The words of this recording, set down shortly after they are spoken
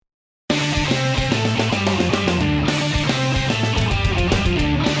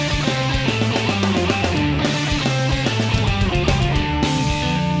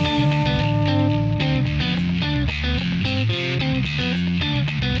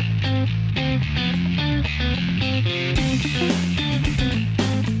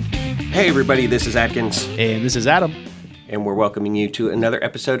Hey everybody, this is Atkins. And this is Adam. And we're welcoming you to another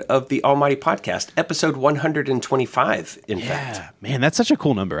episode of the Almighty Podcast, episode 125, in fact. Man, that's such a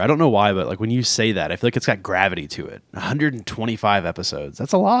cool number. I don't know why, but like when you say that, I feel like it's got gravity to it. 125 episodes.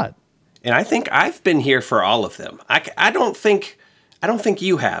 That's a lot. And I think I've been here for all of them. I don't think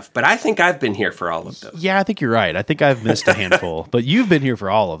you have, but I think I've been here for all of them. Yeah, I think you're right. I think I've missed a handful, but you've been here for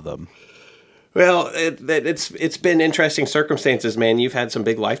all of them. Well, it's been interesting circumstances, man. You've had some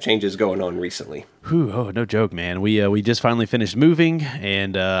big life changes going on recently. No joke, man. We just finally finished moving,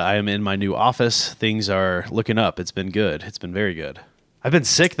 and I am in my new office. Things are looking up. It's been good. It's been very good. I've been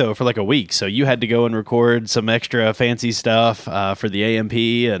sick, though, for like a week, so you had to go and record some extra fancy stuff for the AMP,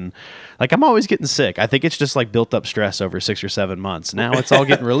 and like I'm always getting sick. I think it's just like built up stress over 6 or 7 months. Now it's all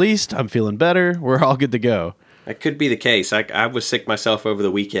getting released. I'm feeling better. We're all good to go. That could be the case. I was sick myself over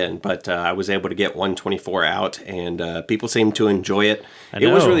the weekend, but I was able to get 124 out, and people seemed to enjoy it. It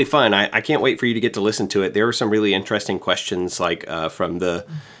was really fun. I can't wait for you to get to listen to it. There were some really interesting questions, like from the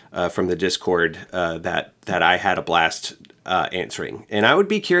Discord that I had a blast answering. And I would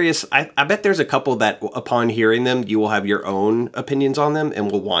be curious. I bet there's a couple that, upon hearing them, you will have your own opinions on them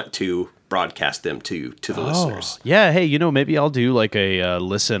and will want to broadcast them to the listeners. Yeah, hey, maybe I'll do like a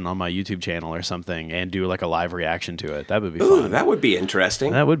listen on my YouTube channel or something and do like a live reaction to it. That would be fun. That would be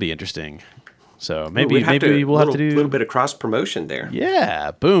interesting. That would be interesting. So maybe we'll have to do a little bit of cross promotion there.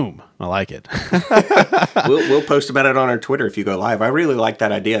 Yeah, boom. I like it. We'll post about it on our Twitter if you go live. I really like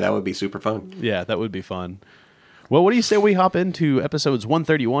that idea. That would be super fun. Yeah, that would be fun. Well, what do you say we hop into episodes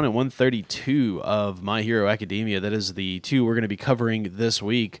 131 and 132 of My Hero Academia? That is the two we're going to be covering this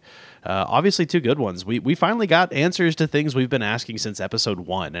week. Obviously, two good ones. We finally got answers to things we've been asking since episode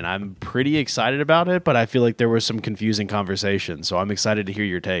 1, and I'm pretty excited about it, but I feel like there was some confusing conversation, so I'm excited to hear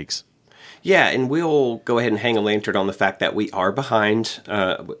your takes. Yeah, and we'll go ahead and hang a lantern on the fact that we are behind.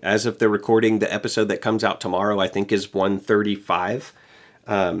 As of the recording, the episode that comes out tomorrow, I think, is 135.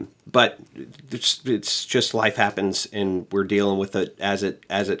 But it's just life happens, and we're dealing with it as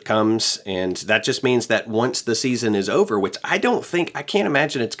it comes, and that just means that once the season is over, which I can't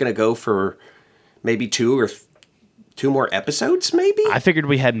imagine it's going to go for maybe two more episodes, maybe? I figured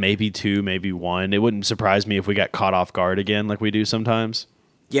we had maybe 2, maybe 1. It wouldn't surprise me if we got caught off guard again like we do sometimes.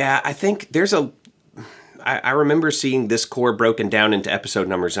 Yeah, I think I remember seeing this core broken down into episode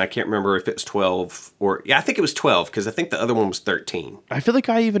numbers, and I can't remember if it's 12 I think it was 12, because I think the other one was 13. I feel like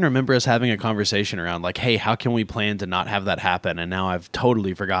I even remember us having a conversation around like, hey, how can we plan to not have that happen? And now I've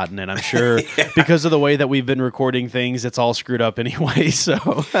totally forgotten, and I'm sure because of the way that we've been recording things, it's all screwed up anyway. So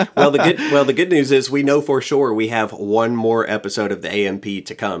well, the good news is we know for sure we have one more episode of the AMP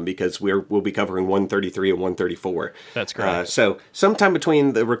to come, because we'll be covering 133 and 134. That's correct. So sometime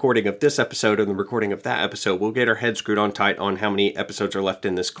between the recording of this episode and the recording of that episode, we'll get our heads screwed on tight on how many episodes are left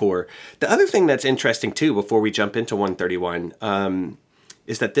in this core. The other thing that's interesting too, before we jump into 131,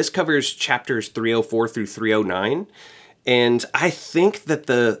 is that this covers chapters 304 through 309. And I think that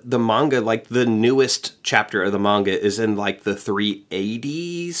the manga, like the newest chapter of the manga, is in like the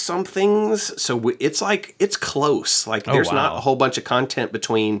 380 somethings. So it's close. Like there's not a whole bunch of content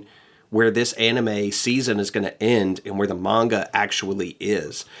between where this anime season is going to end and where the manga actually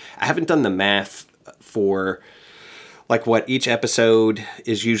is. I haven't done the math for like what each episode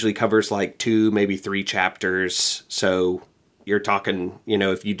is usually covers, like 2, maybe 3 chapters. So you're talking,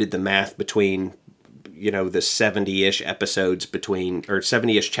 if you did the math between, the 70-ish episodes between, or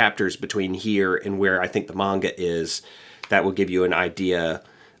 70-ish chapters between here and where I think the manga is, that will give you an idea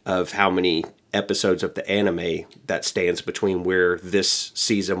of how many episodes of the anime that stands between where this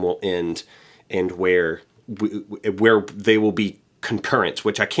season will end and where they will be concurrent,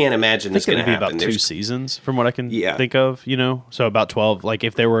 which I can't imagine is going to happen. About 2 seasons from what I can think of, so about 12, like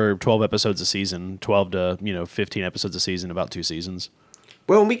if there were 12 episodes a season, 12 to 15 episodes a season, about 2 seasons.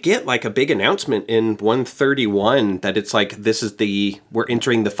 Well, we get like a big announcement in 131 that it's like we're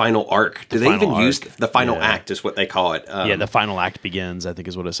entering the final arc. Do they even use the final act is what they call it? The final act begins, I think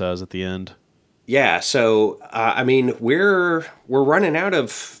is what it says at the end. Yeah, so I mean we're running out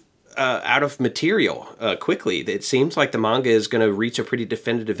of material quickly. It seems like the manga is going to reach a pretty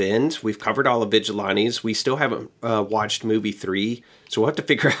definitive end. We've covered all of Vigilantes. We still haven't watched movie 3, so we'll have to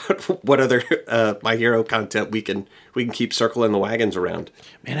figure out what other My Hero content we can keep circling the wagons around.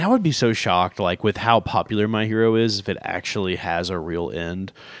 Man, I would be so shocked, like with how popular My Hero is, if it actually has a real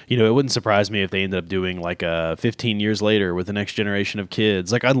end. It wouldn't surprise me if they ended up doing like 15 years later with the next generation of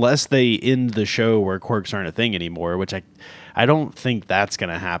kids. Like unless they end the show where quirks aren't a thing anymore, which I don't think that's going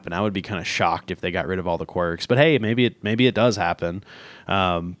to happen. I would be kind of shocked if they got rid of all the quirks. But hey, maybe it does happen.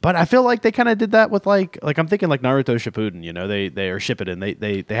 But I feel like they kind of did that with like I'm thinking like Naruto Shippuden. You know, they are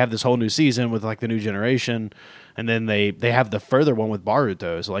Shippuden. They have this whole new season with like the new generation, and then they have the further one with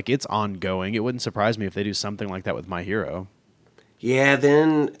Boruto. So like it's ongoing. It wouldn't surprise me if they do something like that with My Hero. Yeah,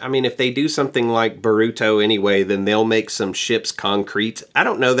 then, I mean, if they do something like Boruto anyway, then they'll make some ships concrete. I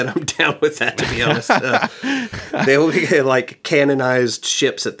don't know that I'm down with that, to be honest. They'll be like canonized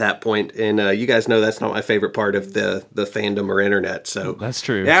ships at that point, and you guys know that's not my favorite part of the fandom or internet. So that's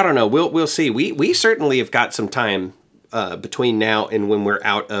true. Yeah, I don't know. We'll see. We certainly have got some time between now and when we're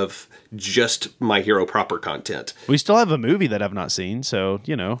out of just My Hero proper content. We still have a movie that I've not seen, so,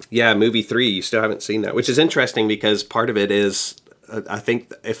 you know. Yeah, movie 3, you still haven't seen that, which is interesting because part of it is, I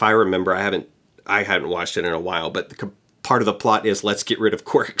think, if I remember, I hadn't watched it in a while, but part of the plot is let's get rid of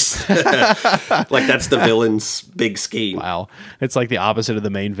quirks. Like that's the villain's big scheme. Wow. It's like the opposite of the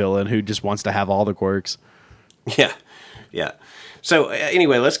main villain who just wants to have all the quirks. Yeah. Yeah. So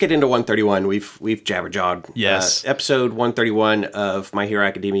anyway, let's get into 131. We've jabberjawed. Yes. Episode 131 of My Hero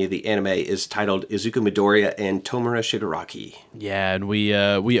Academia, the anime, is titled Izuku Midoriya and Tomura Shigaraki. Yeah, and we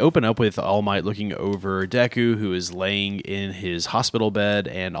open up with All Might looking over Deku, who is laying in his hospital bed,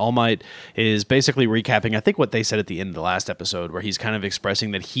 and All Might is basically recapping, I think, what they said at the end of the last episode, where he's kind of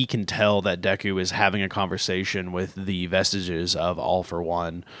expressing that he can tell that Deku is having a conversation with the vestiges of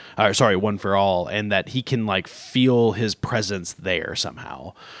One for All, and that he can like feel his presence there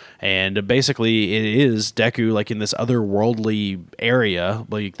somehow. And basically it is Deku like in this otherworldly area.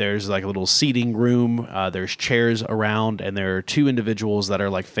 Like there's like a little seating room, there's chairs around, and there are two individuals that are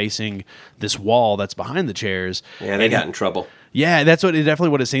like facing this wall that's behind the chairs. Yeah, they got in trouble. Yeah, that's definitely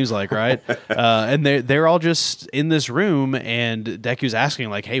what it seems like, right? And they're all just in this room, and Deku's asking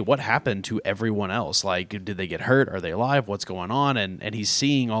like, "Hey, what happened to everyone else? Like, did they get hurt? Are they alive? What's going on?" And he's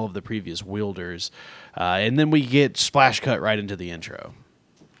seeing all of the previous wielders, and then we get splash cut right into the intro.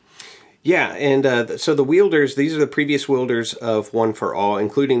 Yeah, and so the wielders, these are the previous wielders of One for All,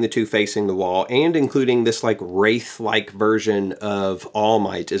 including the two facing the wall, and including this like wraith-like version of All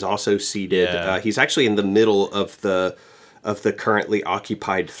Might is also seated. Yeah. He's actually in the middle of the currently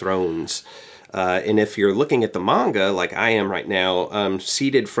occupied thrones. And if you're looking at the manga, like I am right now,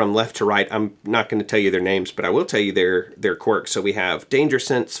 seated from left to right, I'm not going to tell you their names, but I will tell you their quirks. So we have Danger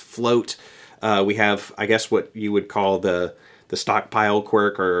Sense, Float. We have, I guess, what you would call the stockpile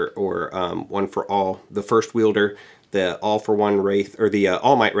quirk or One for All, the first wielder, the All for One Wraith, or the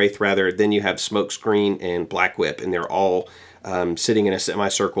All Might Wraith rather. Then you have Smokescreen and Black Whip, and they're all sitting in a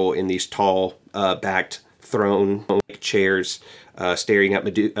semicircle in these tall backed throne chairs, staring at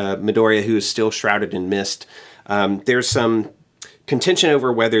Midoriya, who is still shrouded in mist. There's some contention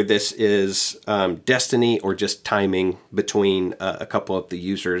over whether this is destiny or just timing between a couple of the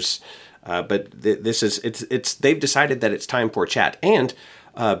users. But this is they've decided that it's time for chat, and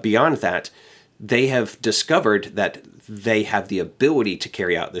beyond that, they have discovered that they have the ability to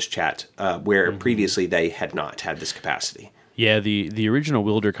carry out this chat, where previously they had not had this capacity. Yeah, the original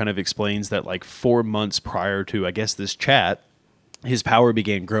wielder kind of explains that like 4 months prior to, I guess, this chat, his power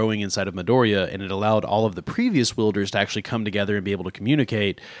began growing inside of Midoriya, and it allowed all of the previous wielders to actually come together and be able to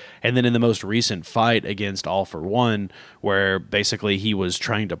communicate. And then in the most recent fight against All for One, where basically he was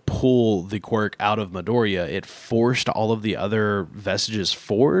trying to pull the quirk out of Midoriya, it forced all of the other vestiges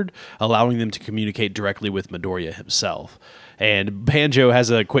forward, allowing them to communicate directly with Midoriya himself. And Banjo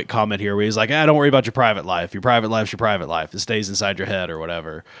has a quick comment here where he's like, don't worry about your private life. Your private life's your private life. It stays inside your head or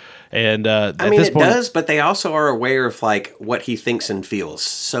whatever. And I mean, it does, but they also are aware of like what he thinks and feels.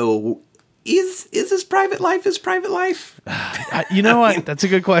 So is his private life his private life? You know what? That's a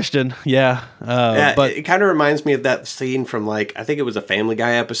good question. Yeah. But it kind of reminds me of that scene from like, I think it was a Family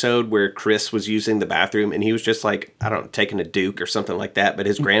Guy episode where Chris was using the bathroom and he was just like, I don't know, taking a Duke or something like that. But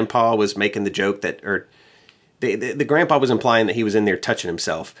his grandpa was making the joke that, or the grandpa was implying that he was in there touching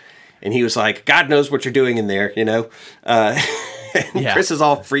himself. And he was like, God knows what you're doing in there, you know? Yeah. Chris is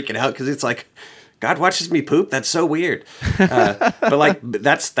all freaking out because it's like, God watches me poop? That's so weird. But like,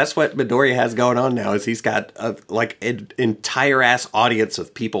 that's what Midoriya has going on now, is he's got an entire ass audience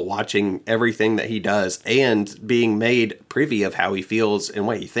of people watching everything that he does and being made privy of how he feels and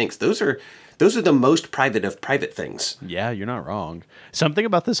what he thinks. Those are the most private of private things. Yeah, you're not wrong. Something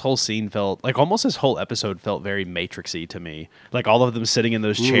about this whole scene felt like almost this whole episode felt very Matrixy to me. Like all of them sitting in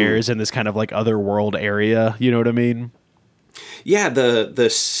those chairs in this kind of like other world area. You know what I mean? Yeah, the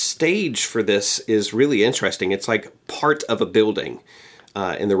stage for this is really interesting. It's like part of a building,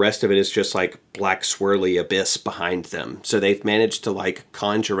 and the rest of it is just like black swirly abyss behind them. So they've managed to like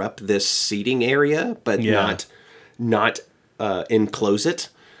conjure up this seating area, but not enclose it.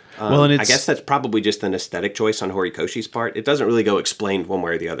 Well, and I guess that's probably just an aesthetic choice on Horikoshi's part. It doesn't really go explained one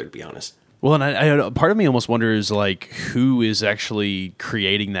way or the other, to be honest. Well, and I part of me almost wonders like who is actually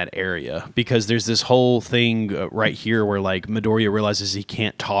creating that area, because there's this whole thing right here where like Midoriya realizes he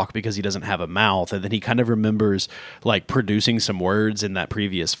can't talk because he doesn't have a mouth, and then he kind of remembers like producing some words in that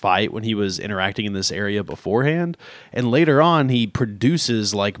previous fight when he was interacting in this area beforehand, and later on he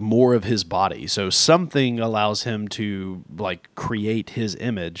produces like more of his body, so something allows him to like create his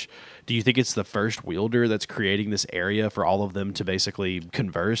image. Do you think it's the first wielder that's creating this area for all of them to basically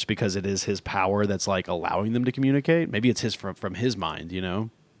converse because it is his power that's like allowing them to communicate? Maybe it's his from his mind, you know?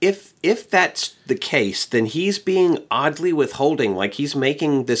 If that's the case, then he's being oddly withholding. Like he's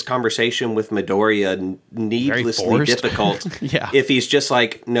making this conversation with Midoriya needlessly difficult. Yeah. If he's just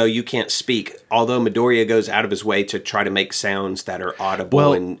like, no, you can't speak. Although Midoriya goes out of his way to try to make sounds that are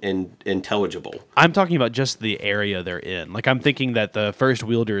audible and intelligible. I'm talking about just the area they're in. Like I'm thinking that the first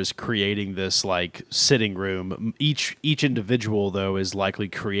wielder is creating this like sitting room. Each individual though is likely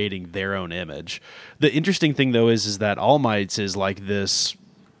creating their own image. The interesting thing though is that All Might's is like this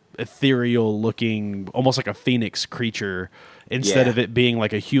ethereal looking, almost like a phoenix creature, instead of it being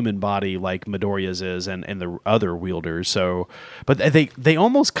like a human body like Midoriya's is and the other wielders. So, but they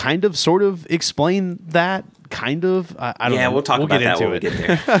almost kind of sort of explain that kind of. I don't know. Yeah, we'll talk about that when we get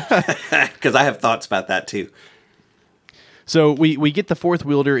there. Because I have thoughts about that too. So we get the fourth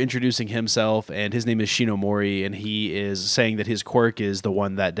wielder introducing himself, and his name is Shinomori, and he is saying that his quirk is the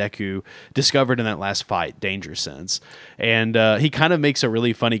one that Deku discovered in that last fight, Danger Sense. And he kind of makes a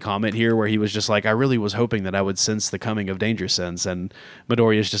really funny comment here where he was just like, I really was hoping that I would sense the coming of Danger Sense. And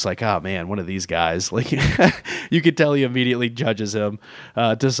Midoriya is just like, oh man, one of these guys. Like you could tell he immediately judges him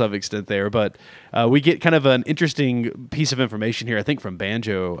to some extent there. But we get kind of an interesting piece of information here, I think from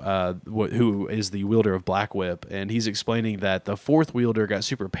Banjo, who is the wielder of Black Whip, and he's explaining that the fourth wielder got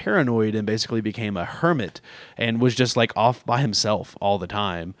super paranoid and basically became a hermit and was just like off by himself all the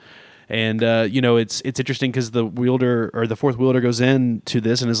time. And it's interesting because the wielder or the fourth wielder goes into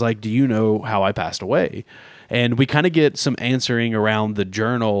this and is like, do you know how I passed away? And we kind of get some answering around the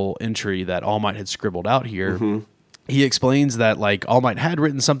journal entry that All Might had scribbled out here. Mm-hmm. He explains that like All Might had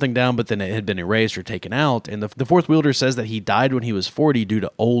written something down, but then it had been erased or taken out. And the fourth wielder says that he died when he was 40 due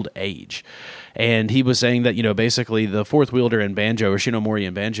to old age. And he was saying that, basically the fourth wielder and Banjo, or Shinomori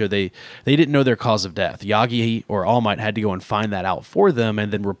and Banjo, they didn't know their cause of death. Yagi or All Might had to go and find that out for them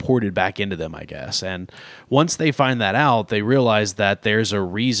and then reported back into them, I guess. And once they find that out, they realize that there's a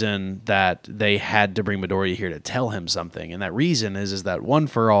reason that they had to bring Midoriya here to tell him something. And that reason is that One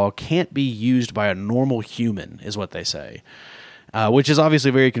For All can't be used by a normal human, is what they say. Which is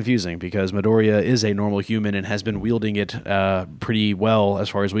obviously very confusing because Midoriya is a normal human and has been wielding it pretty well as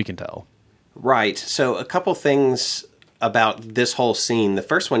far as we can tell. Right. So a couple things about this whole scene. The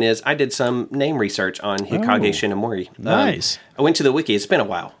first one is I did some name research on Hikage Shinomori. Nice. I went to the wiki. It's been a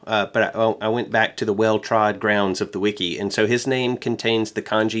while, but I went back to the well-trod grounds of the wiki. And so his name contains the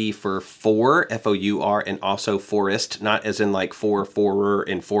kanji for four, F-O-U-R, and also forest, not as in like forer,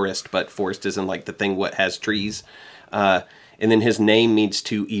 and forest, but forest is in like the thing what has trees. And then his name means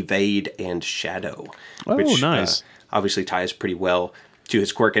to evade and shadow, which nice. Obviously ties pretty well to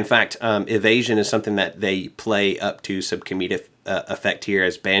his quirk. In fact, evasion is something that they play up to some comedic effect here,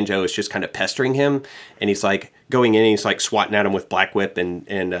 as Banjo is just kind of pestering him, and he's like going in and he's like swatting at him with Black Whip, and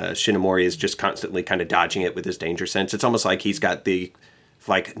Shinomori is just constantly kind of dodging it with his danger sense. It's almost like he's got the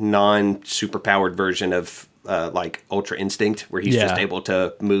like non-superpowered version of like Ultra Instinct, where he's just able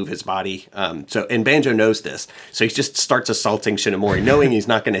to move his body. And Banjo knows this, so he just starts assaulting Shinomori, knowing he's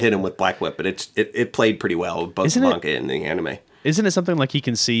not going to hit him with Black Whip. But it played pretty well, both the manga and the anime. Isn't it something like he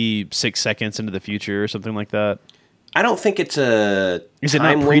can see 6 seconds into the future or something like that? I don't think it's a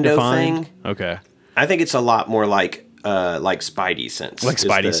time window predefined thing. Okay. I think it's a lot more like Spidey sense. Like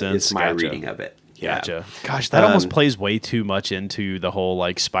Spidey sense. Is my reading of it. Yeah. Gotcha. Gosh, that almost plays way too much into the whole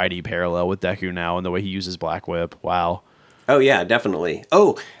like Spidey parallel with Deku now and the way he uses Black Whip. Wow. Oh yeah, definitely.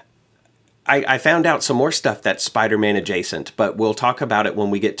 Oh, I found out some more stuff that's Spider-Man adjacent, but we'll talk about it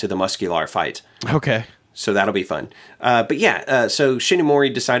when we get to the Muscular fight. Okay. So that'll be fun. But yeah, so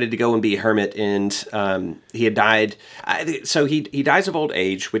Shinomori decided to go and be a hermit, and he had died. So he dies of old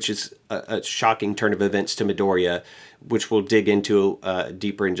age, which is a shocking turn of events to Midoriya, which we'll dig into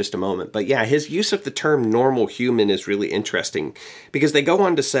deeper in just a moment. But yeah, his use of the term normal human is really interesting, because they go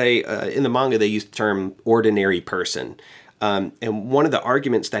on to say, in the manga, they use the term ordinary person. And one of the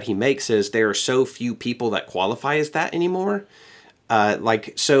arguments that he makes is there are so few people that qualify as that anymore.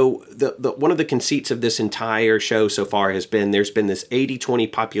 So the one of the conceits of this entire show so far has been there's been this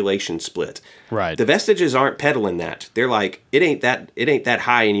 80-20 population split. Right. The Vestiges aren't peddling that. They're like, it ain't that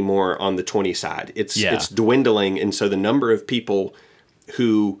high anymore on the 20 side. It's dwindling, and so the number of people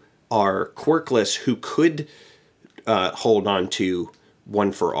who are quirkless who could hold on to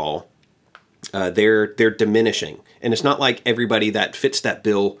One for All, they're diminishing. And it's not like everybody that fits that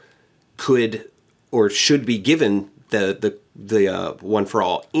bill could or should be given the One for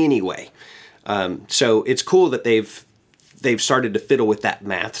All anyway. So it's cool that they've started to fiddle with that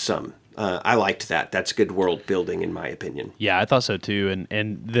math some. I liked that. That's good world building, in my opinion. Yeah, I thought so too.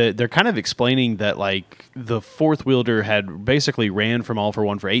 And they're kind of explaining that like the fourth wielder had basically ran from All for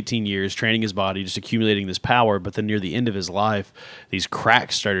One for 18 years, training his body, just accumulating this power. But then near the end of his life, these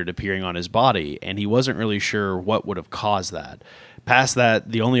cracks started appearing on his body, and he wasn't really sure what would have caused that. Past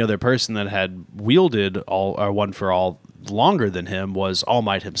that, the only other person that had wielded One for All longer than him was All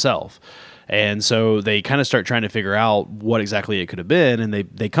Might himself. And so they kind of start trying to figure out what exactly it could have been, and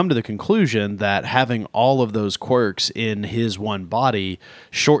they come to the conclusion that having all of those quirks in his one body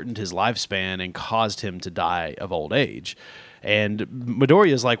shortened his lifespan and caused him to die of old age. And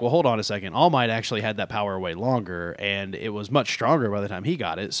Midoriya's like, well, hold on a second. All Might actually had that power way longer, and it was much stronger by the time he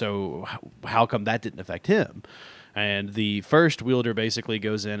got it, so how come that didn't affect him? And the first wielder basically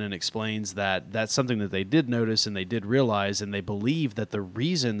goes in and explains that that's something that they did notice and they did realize, and they believe that the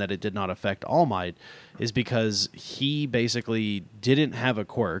reason that it did not affect All Might is because he basically didn't have a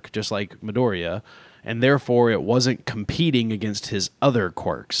quirk, just like Midoriya, and therefore it wasn't competing against his other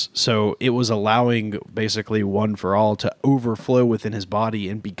quirks. So it was allowing basically One for All to overflow within his body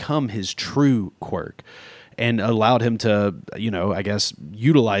and become his true quirk, and allowed him to, I guess,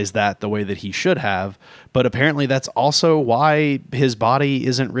 utilize that the way that he should have. But apparently that's also why his body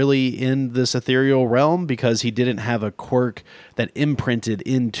isn't really in this ethereal realm, because he didn't have a quirk that imprinted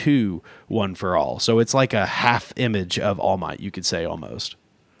into One for All. So it's like a half image of All Might, you could say, almost.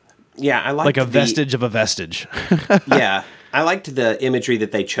 Yeah, I like a vestige of a vestige. Yeah, I liked the imagery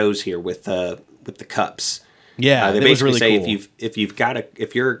that they chose here with the cups. Yeah, they it basically was really say cool.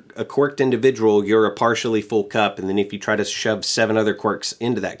 if you're a quirked individual, you're a partially full cup, and then if you try to shove 7 other quirks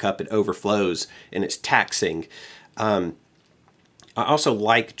into that cup, it overflows and it's taxing. I also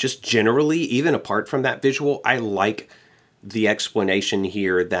like, just generally, even apart from that visual, I like the explanation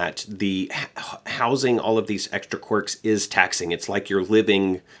here that the housing all of these extra quirks is taxing. It's like you're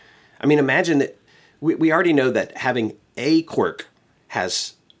living. I mean, imagine that we already know that having a quirk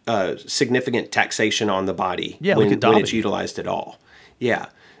has significant taxation on the body when it's utilized at all. Yeah.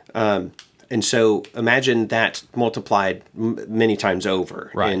 And so imagine that multiplied many times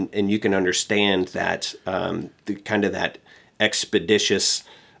over. Right. And you can understand that the kind of that expeditious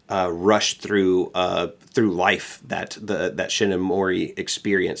rush through life that Shinomori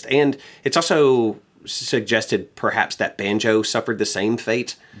experienced. And it's also suggested perhaps that Banjo suffered the same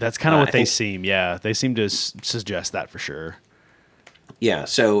fate. That's kind of what they seem. Yeah, they seem to suggest that for sure. Yeah,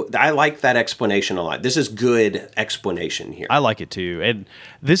 so I like that explanation a lot. This is good explanation here. I like it too. And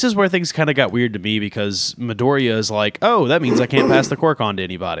this is where things kind of got weird to me, because Midoriya is like, oh, that means I can't pass the quirk on to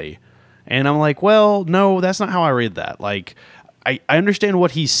anybody. And I'm like, well, no, that's not how I read that. Like, I understand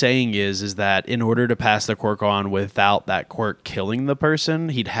what he's saying is that in order to pass the quirk on without that quirk killing the person,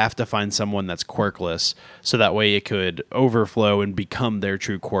 he'd have to find someone that's quirkless, so that way it could overflow and become their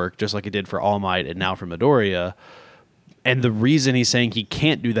true quirk, just like it did for All Might and now for Midoriya. And the reason he's saying he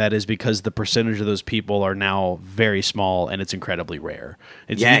can't do that is because the percentage of those people are now very small, and it's incredibly rare.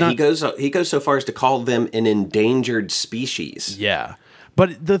 He goes so far as to call them an endangered species. Yeah.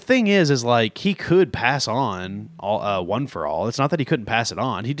 But the thing is like, he could pass on One for All. It's not that he couldn't pass it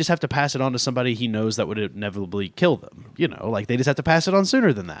on. He'd just have to pass it on to somebody he knows that would inevitably kill them. Like they just have to pass it on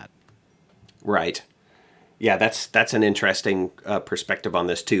sooner than that. Right. Yeah, that's an interesting perspective on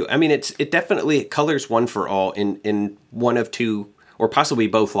this too. I mean, it definitely colors One for All in one of two or possibly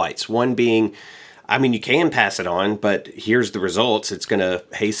both lights. One being, I mean, you can pass it on, but here's the results. It's going to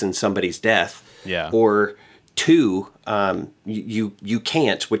hasten somebody's death. Yeah. Or two, you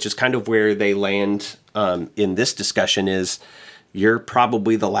can't, which is kind of where they land in this discussion. Is you're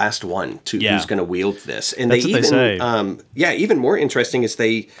probably the last one who's going to wield this. And that's what they say. Even more interesting is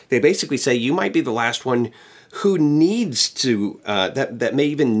they basically say you might be the last one who needs to that may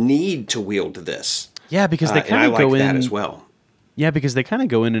even need to wield this. Yeah, because they kind of go in that as well. Yeah, because they kind of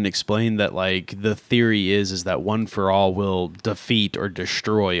go in and explain that, like, the theory is that One for All will defeat or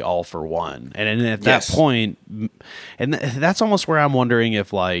destroy All for One. And at that point, and that's almost where I'm wondering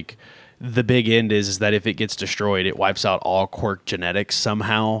if, like, the big end is that if it gets destroyed, it wipes out all Quirk genetics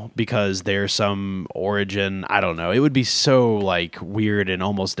somehow because there's some origin. I don't know. It would be so like weird and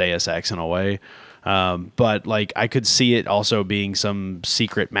almost Deus Ex in a way. But like I could see it also being some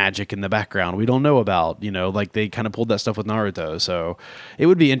secret magic in the background we don't know about, like they kind of pulled that stuff with Naruto. So it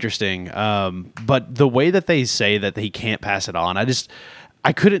would be interesting. But the way that they say that he can't pass it on,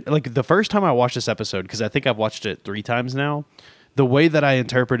 I couldn't, like the first time I watched this episode, because I think I've watched it 3 times now. The way that I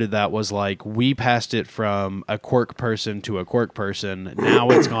interpreted that was like we passed it from a quirk person to a quirk person. Now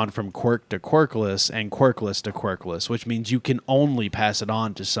it's gone from quirk to quirkless and quirkless to quirkless, which means you can only pass it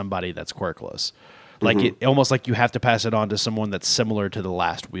on to somebody that's quirkless. Like it almost like you have to pass it on to someone that's similar to the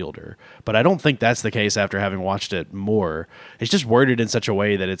last wielder. But I don't think that's the case after having watched it more. It's just worded in such a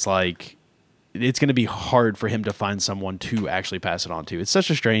way that it's like it's going to be hard for him to find someone to actually pass it on to. It's such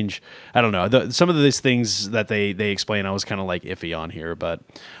a strange, I don't know. Some of these things that they explain, I was kind of like iffy on here, but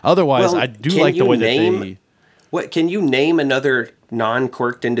otherwise, I do like the way that they. What can you name another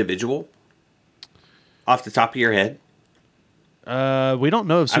non-quirked individual off the top of your head? We don't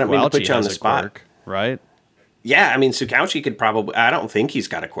know if Tsukauchi has a quirk, right? Yeah, I mean, Tsukauchi could probably... I don't think he's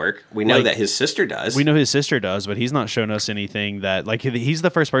got a quirk. We know that his sister does. We know his sister does, but he's not shown us anything that... Like, he's the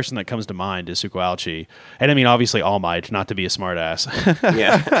first person that comes to mind is Tsukauchi. And, I mean, obviously All Might, not to be a smartass.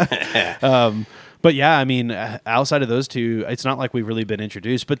 Yeah. But, yeah, I mean, outside of those two, it's not like we've really been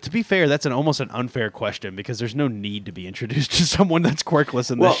introduced. But to be fair, that's almost an unfair question because there's no need to be introduced to someone that's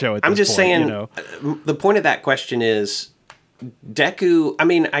quirkless in this show at this point. I'm just saying, the point of that question is Deku... I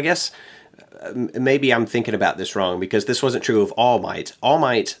mean, I guess... maybe I'm thinking about this wrong because this wasn't true of All Might. All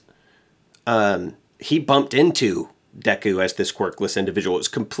Might, he bumped into Deku as this quirkless individual. It's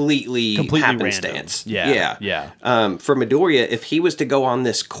completely happenstance. Yeah. For Midoriya, if he was to go on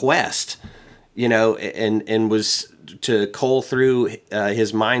this quest, and was to cull through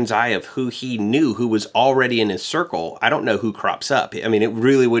his mind's eye of who he knew, who was already in his circle, I don't know who crops up. I mean, it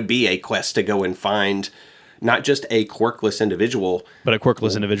really would be a quest to go and find... not just a quirkless individual. But a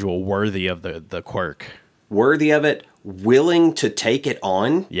quirkless individual worthy of the quirk. Worthy of it, willing to take it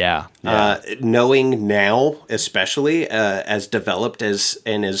on. Yeah. Knowing now, especially, as developed as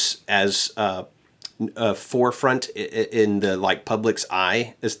forefront in the public's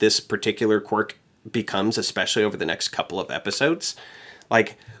eye as this particular quirk becomes, especially over the next couple of episodes.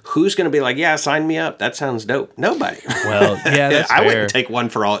 Like, who's going to be like, yeah, sign me up. That sounds dope. Nobody. Well, yeah, that's I fair. wouldn't take one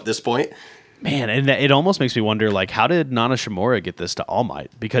for all at this point. Man, and it almost makes me wonder, how did Nana Shimura get this to All Might?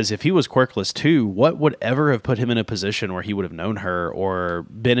 Because if he was quirkless too, what would ever have put him in a position where he would have known her or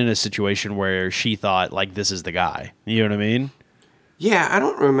been in a situation where she thought, this is the guy? You know what I mean? Yeah, I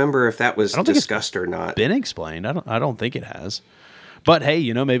don't remember if that was discussed or not. Been explained. I don't think it has. But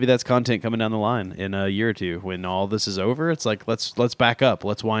hey, maybe that's content coming down the line in a year or two when all this is over. It's like let's back up,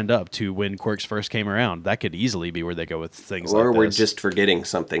 let's wind up to when quirks first came around. That could easily be where they go with things like this. Or we're just forgetting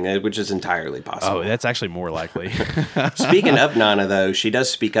something, which is entirely possible. Oh, that's actually more likely. Speaking of Nana, though, she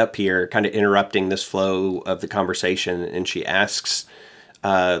does speak up here, kind of interrupting this flow of the conversation, and she asks,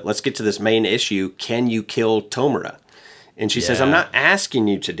 "Let's get to this main issue. Can you kill Tomura?" And she says, "I'm not asking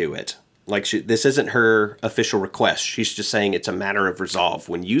you to do it." This isn't her official request. She's just saying it's a matter of resolve.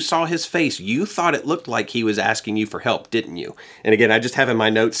 When you saw his face, you thought it looked like he was asking you for help, didn't you? And again, I just have in my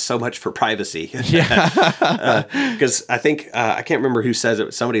notes so much for privacy. Because I think, I can't remember who says it,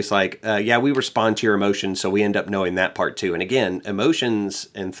 but somebody's like, yeah, we respond to your emotions, so we end up knowing that part too. And again, emotions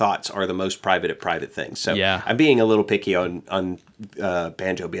and thoughts are the most private of private things. So I'm being a little picky on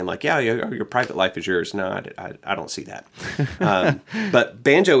Banjo being like, yeah, your private life is yours. No, I don't see that. But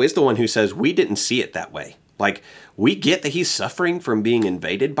Banjo is the one who says, we didn't see it that way. We get that he's suffering from being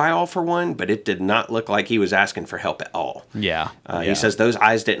invaded by All for One, but it did not look like he was asking for help at all. Yeah. He says those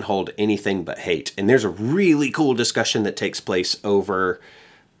eyes didn't hold anything but hate. And there's a really cool discussion that takes place over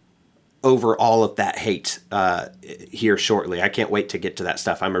all of that hate here shortly. I can't wait to get to that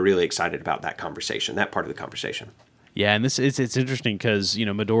stuff. I'm really excited about that conversation, that part of the conversation. Yeah, and it's interesting because,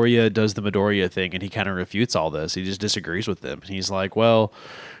 Midoriya does the Midoriya thing, and he kind of refutes all this. He just disagrees with them. He's like, well,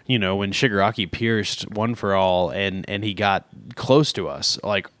 when Shigaraki pierced One for All and he got close to us,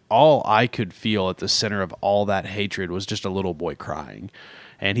 all I could feel at the center of all that hatred was just a little boy crying.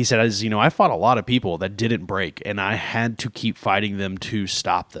 And he said, I fought a lot of people that didn't break, and I had to keep fighting them to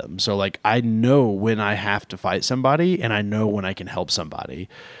stop them. So, I know when I have to fight somebody, and I know when I can help somebody.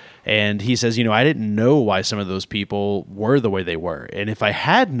 And he says, I didn't know why some of those people were the way they were. And if I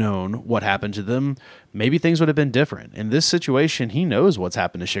had known what happened to them, maybe things would have been different. In this situation, he knows what's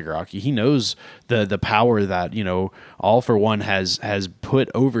happened to Shigaraki. He knows the power that, All For One has put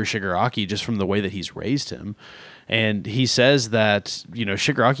over Shigaraki just from the way that he's raised him. And he says that,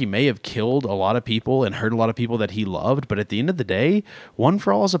 Shigaraki may have killed a lot of people and hurt a lot of people that he loved, but at the end of the day, One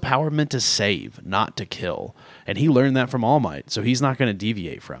For All is a power meant to save, not to kill. And he learned that from All Might, so he's not going to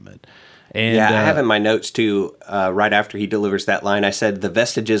deviate from it. And, I have in my notes too, right after he delivers that line, I said, the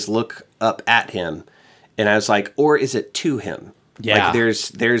vestiges look up at him. And I was like, or is it to him? Yeah. Like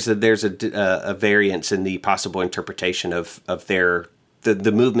there's a variance in the possible interpretation of their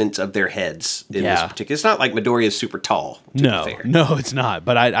the movements of their heads in this particular. It's not like Midoriya is super tall. No, it's not.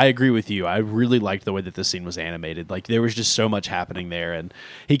 But I agree with you. I really liked the way that this scene was animated. Like there was just so much happening there, and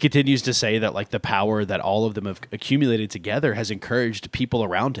he continues to say that like the power that all of them have accumulated together has encouraged people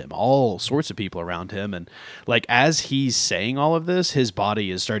around him, all sorts of people around him, and like as he's saying all of this, his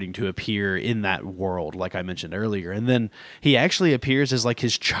body is starting to appear in that world, like I mentioned earlier, and then he actually appears as like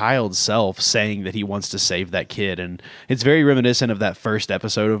his child self, saying that he wants to save that kid, and it's very reminiscent of that first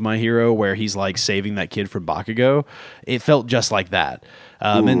episode of My Hero where he's like saving that kid from Bakugo. It felt just like that.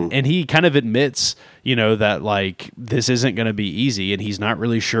 And he kind of admits, that like this isn't going to be easy, and he's not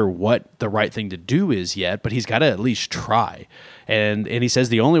really sure what the right thing to do is yet, but he's got to at least try. And he says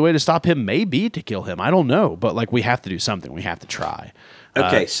the only way to stop him may be to kill him. I don't know, but like we have to do something. We have to try.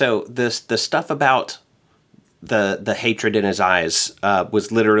 Okay, so the stuff about the hatred in his eyes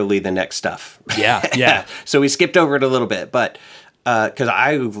was literally the next stuff. Yeah. So we skipped over it a little bit, but because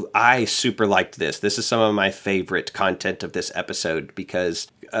I super liked this. This is some of my favorite content of this episode because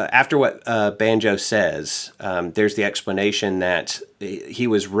after what Banjo says, there's the explanation that he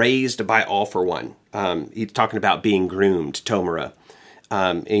was raised by All For One. He's talking about being groomed, Tomura.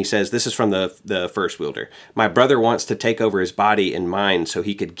 And he says, this is from the first wielder. My brother wants to take over his body and mind so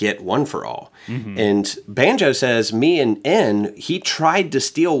he could get One For All. Mm-hmm. And Banjo says, me and N, he tried to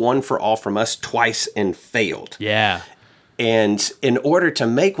steal One For All from us twice and failed. Yeah. And in order to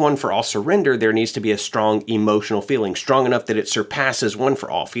make One For All surrender, there needs to be a strong emotional feeling, strong enough that it surpasses One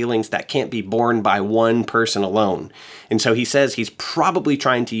For All, feelings that can't be borne by one person alone. And so he says he's probably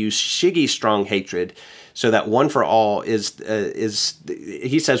trying to use Shiggy's strong hatred so that One For All he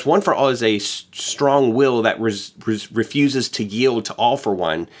says One For All is a strong will that refuses to yield to All For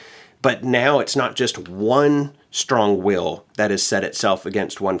One. But now it's not just one strong will that has set itself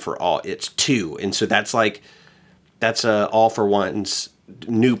against One For All, it's two. And so that's All For One's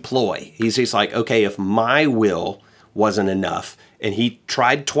new ploy. He's like, okay, if my will wasn't enough, and he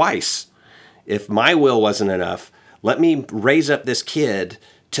tried twice, if my will wasn't enough, let me raise up this kid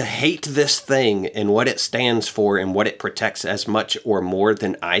to hate this thing and what it stands for and what it protects as much or more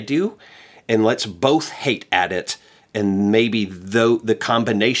than I do, and let's both hate at it, and maybe the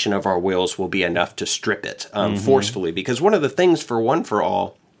combination of our wills will be enough to strip it forcefully. Because one of the things for One For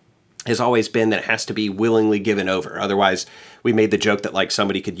All has always been that it has to be willingly given over. Otherwise, we made the joke that like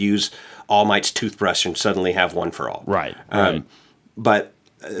somebody could use All Might's toothbrush and suddenly have One For All. Right. But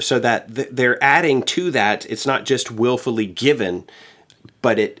so that they're adding to that, it's not just willfully given,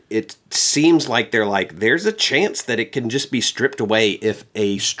 but it seems like they're like, there's a chance that it can just be stripped away if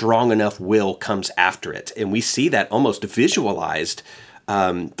a strong enough will comes after it. And we see that almost visualized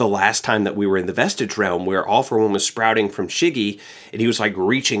the last time that we were in the Vestige Realm, where All For One was sprouting from Shiggy, and he was like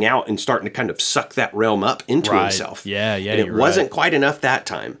reaching out and starting to kind of suck that realm up into himself. Yeah, and it wasn't quite enough that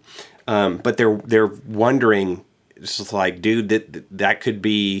time. But they're wondering, it's just like, dude, that could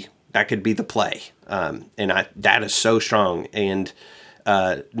be the play. And that is so strong. And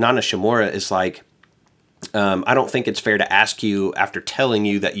Nana Shimura is like, I don't think it's fair to ask you after telling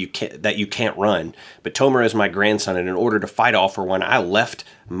you that you can't run. But Tomura is my grandson, and in order to fight All For One, I left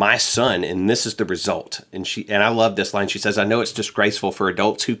my son, and this is the result. And I love this line. She says, I know it's disgraceful for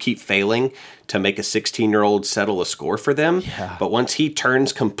adults who keep failing to make a 16-year-old settle a score for them. Yeah. But once he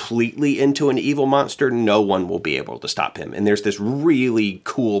turns completely into an evil monster, no one will be able to stop him. And there's this really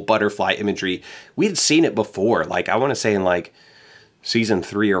cool butterfly imagery. We had seen it before. Like, I want to say in like season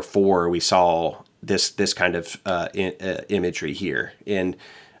 3 or 4, we saw this kind of imagery here. And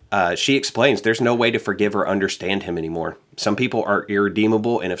she explains there's no way to forgive or understand him anymore. Some people are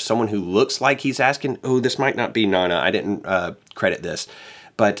irredeemable, and if someone who looks like he's asking, this might not be Nana, I didn't credit this,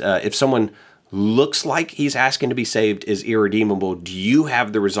 but if someone looks like he's asking to be saved is irredeemable, do you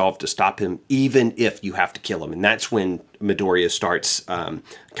have the resolve to stop him even if you have to kill him? And that's when Midoriya starts kind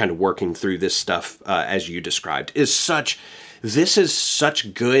of working through this stuff as you described. This is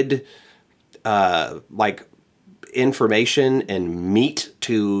such good information and meat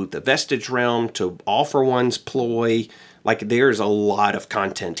to the Vestige Realm, to All for One's ploy. Like, there's a lot of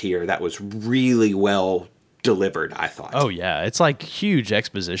content here that was really well delivered, I thought. Oh yeah, it's like huge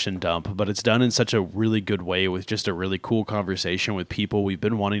exposition dump, but it's done in such a really good way with just a really cool conversation with people we've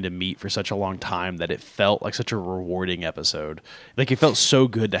been wanting to meet for such a long time that it felt like such a rewarding episode. Like, it felt so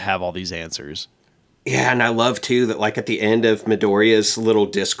good to have all these answers. Yeah, and I love too that, like, at the end of Midoriya's little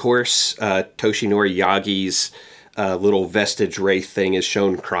discourse, Toshinori Yagi's little vestige wraith thing is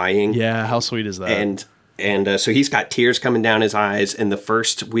shown crying. Yeah, how sweet is that? And so he's got tears coming down his eyes, and the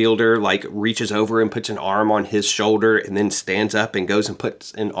first wielder, like, reaches over and puts an arm on his shoulder and then stands up and goes and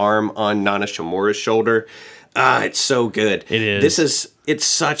puts an arm on Nana Shimura's shoulder. It's so good. It is.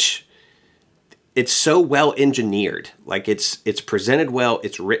 It's so well engineered. Like, it's presented well,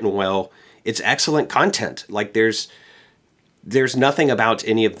 it's written well, it's excellent content. Like, there's nothing about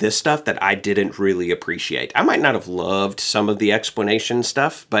any of this stuff that I didn't really appreciate. I might not have loved some of the explanation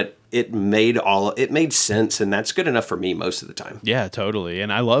stuff, but it made sense, and that's good enough for me most of the time. Yeah, totally.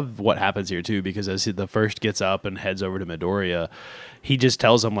 And I love what happens here too, because as the first gets up and heads over to Midoriya, he just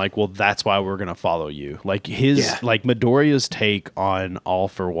tells him, like, well, that's why we're going to follow you. Like, like Midoriya's take on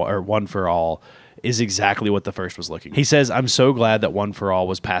One for All is exactly what the first was looking for. He says, I'm so glad that One for All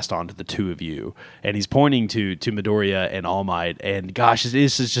was passed on to the two of you. And he's pointing to Midoriya and All Might. And gosh, it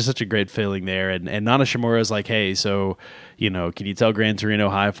is just such a great feeling there. And Nana Shimura's like, hey, so, can you tell Gran Torino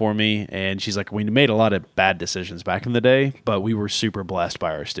hi for me? And she's like, we made a lot of bad decisions back in the day, but we were super blessed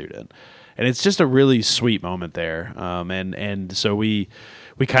by our student. And it's just a really sweet moment there. And so we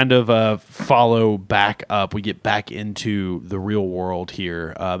kind of follow back up. We get back into the real world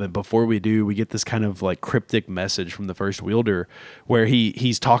here. And before we do, we get this kind of like cryptic message from the first wielder where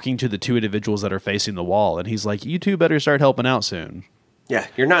he's talking to the two individuals that are facing the wall. And he's like, you two better start helping out soon. Yeah,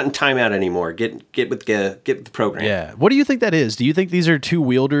 you're not in timeout anymore. Get with the program. Yeah. What do you think that is? Do you think these are two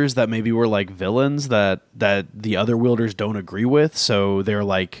wielders that maybe were like villains that the other wielders don't agree with? So they're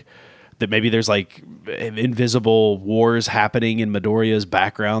like... that maybe there's like invisible wars happening in Midoriya's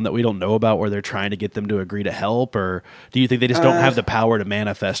background that we don't know about where they're trying to get them to agree to help? Or do you think they just don't have the power to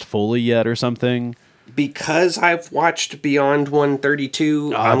manifest fully yet or something? Because I've watched Beyond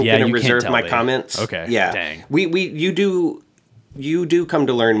 132, I'm going to reserve my comments. Okay. Yeah. Dang. You do come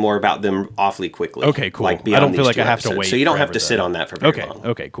to learn more about them awfully quickly. Okay, cool. Like, I don't feel like I have to wait. So you don't have to sit on that for very long.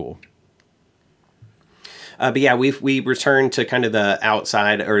 Okay, cool. But yeah, we return to kind of the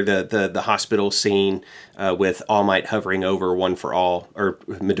outside or the hospital scene with All Might hovering over One for All, or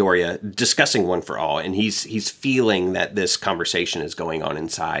Midoriya discussing One for All, and he's feeling that this conversation is going on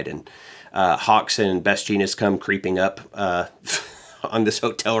inside, and Hawks and Best Jeanist come creeping up on this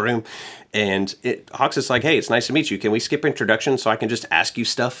hotel room. And Hawks is like, hey, it's nice to meet you. Can we skip introductions so I can just ask you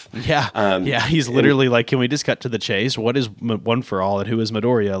stuff? Yeah. He's literally like, can we just cut to the chase? What is One for All and who is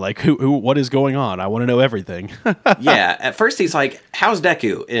Midoriya? Like, what is going on? I want to know everything. Yeah. At first he's like, how's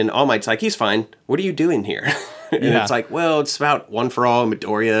Deku? And All Might's like, he's fine. What are you doing here? And it's like, well, it's about One for All and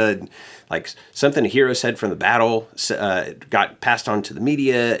Midoriya. And like something a hero said from the battle got passed on to the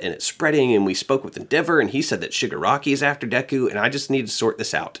media and it's spreading. And we spoke with Endeavor and he said that Shigaraki is after Deku. And I just need to sort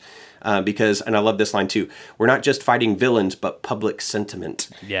this out. Because, and I love this line too, we're not just fighting villains, but public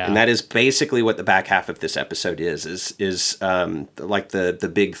sentiment. Yeah. And that is basically what the back half of this episode is like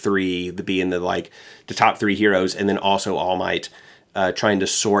the big three, being the top three heroes, and then also All Might trying to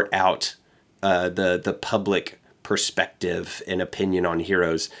sort out the public perspective and opinion on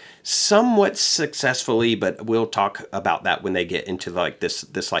heroes somewhat successfully, but we'll talk about that when they get into like this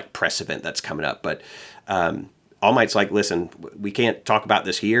press event that's coming up. But All Might's like, listen, we can't talk about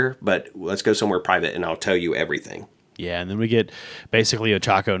this here, but let's go somewhere private and I'll tell you everything. Yeah, and then we get basically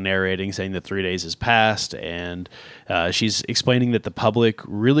Ochako narrating, saying that 3 days has passed, and she's explaining that the public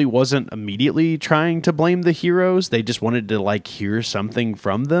really wasn't immediately trying to blame the heroes. They just wanted to hear something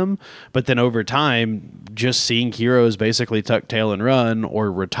from them. But then over time, just seeing heroes basically tuck tail and run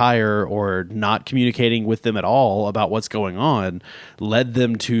or retire or not communicating with them at all about what's going on led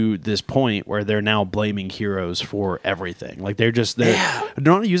them to this point where they're now blaming heroes for everything. Like they're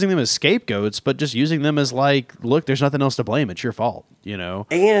not using them as scapegoats, but just using them as look, there's nothing else to blame. It's your fault,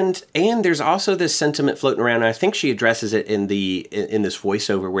 And there's also this sentiment floating around. And I think she addresses it in this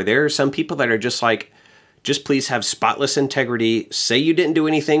voiceover where there are some people that are just like, just please have spotless integrity, say you didn't do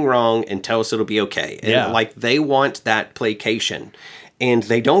anything wrong, and tell us it'll be okay. And they want that placation. and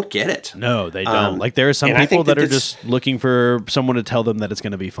they don't get it. No, they don't. Like, there are some and I people think that are it's- just looking for someone to tell them that it's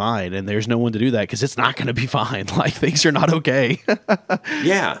going to be fine, and there's no one to do that because it's not going to be fine. Like, things are not okay.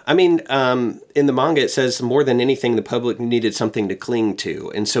 Yeah, I mean, in the manga, it says more than anything, the public needed something to cling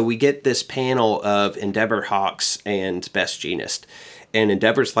to. And so we get this panel of Endeavor, Hawks, and Best Jeanist. And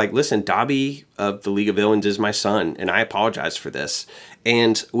Endeavor's like, listen, Dabi of the League of Villains is my son, and I apologize for this.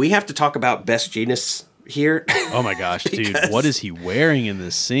 And we have to talk about Best Jeanist here. Oh my gosh, dude. What is he wearing in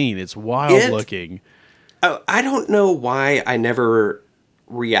this scene? It's wild looking. I don't know why I never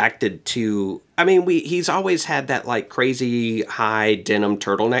reacted to... I mean, he's always had that, like, crazy high denim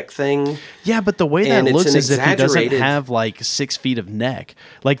turtleneck thing. Yeah, but the way that looks is if he doesn't have, like, 6 feet of neck.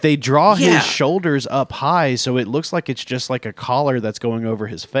 Like, they draw his shoulders up high, so it looks like it's just like a collar that's going over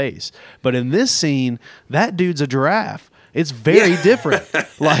his face. But in this scene, that dude's a giraffe. It's very different.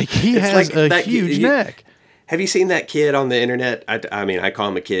 Like, he has like a huge neck. Have you seen that kid on the internet? I mean, I call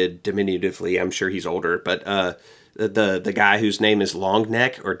him a kid diminutively. I'm sure he's older, but the guy whose name is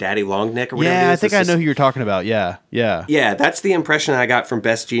Longneck or Daddy Longneck or whatever. Yeah, I think I know who you're talking about. Yeah. Yeah, that's the impression I got from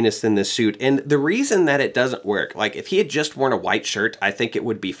Best Jeanist in this suit. And the reason that it doesn't work, like if he had just worn a white shirt, I think it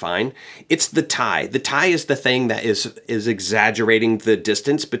would be fine. It's the tie. The tie is the thing that is exaggerating the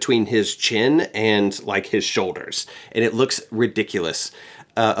distance between his chin and like his shoulders. And it looks ridiculous.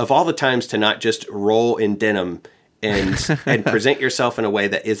 Of all the times to not just roll in denim and present yourself in a way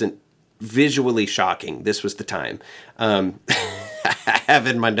that isn't visually shocking, this was the time. I have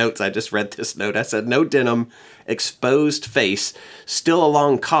in my notes, I just read this note. I said, no denim, exposed face, still a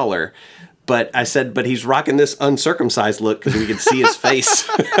long collar. But I said, but he's rocking this uncircumcised look because we can see his face.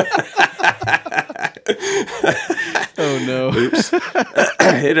 Oh, no. Oops.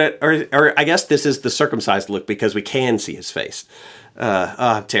 or I guess this is the circumcised look because we can see his face.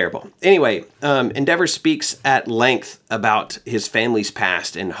 Terrible. Anyway, Endeavor speaks at length about his family's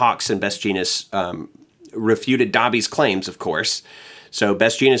past, and Hawks and Best Jeanist refuted Dabi's claims, of course. So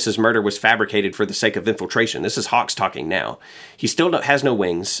Best Jeanist's murder was fabricated for the sake of infiltration. This is Hawks talking now. He still has no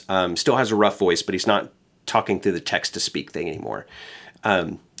wings, still has a rough voice, but he's not talking through the text-to-speak thing anymore.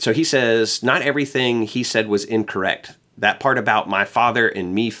 So he says, not everything he said was incorrect. That part about my father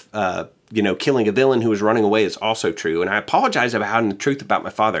and me killing a villain who was running away is also true. And I apologize about hiding the truth about my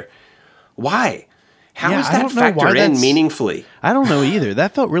father. Why? How does that factor in meaningfully? I don't know either.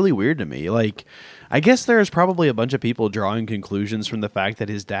 That felt really weird to me. Like, I guess there's probably a bunch of people drawing conclusions from the fact that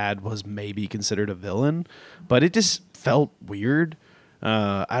his dad was maybe considered a villain, but it just felt weird.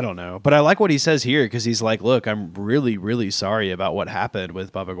 I don't know. But I like what he says here because he's like, look, I'm really, really sorry about what happened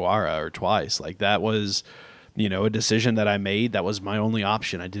with Babagwara or Twice. Like, that was... a decision that I made. That was my only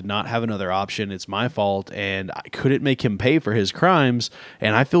option. I did not have another option. It's my fault, and I couldn't make him pay for his crimes,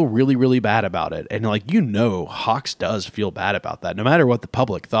 and I feel really, really bad about it. And Hawks does feel bad about that, no matter what the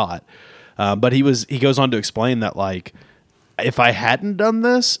public thought. But he goes on to explain that, like, if I hadn't done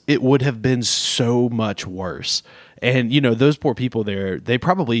this, it would have been so much worse. And, those poor people there, they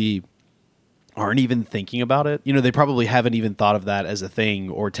probably aren't even thinking about it. They probably haven't even thought of that as a thing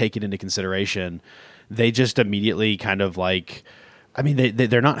or take it into consideration. They just immediately kind of like, I mean,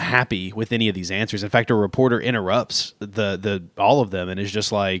 they're not happy with any of these answers. In fact, a reporter interrupts the all of them and is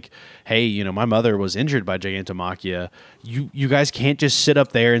just like, hey, my mother was injured by Gigantomachia. You guys can't just sit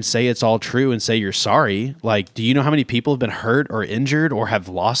up there and say it's all true and say you're sorry. Like, do you know how many people have been hurt or injured or have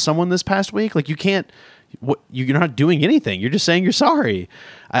lost someone this past week? Like, you can't, you're not doing anything. You're just saying you're sorry.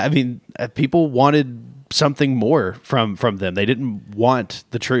 I mean, people wanted something more from them. They didn't want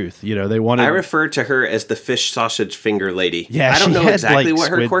the truth. They wanted... I refer to her as the fish sausage finger lady. Yeah, I don't know exactly what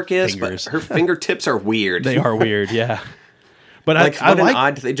her quirk is, but her fingertips are weird. They are weird, yeah. But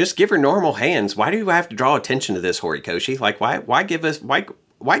they just give her normal hands. Why do I have to draw attention to this, Horikoshi? Like, why give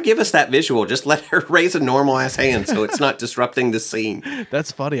us that visual? Just let her raise a normal ass hand so it's not disrupting the scene.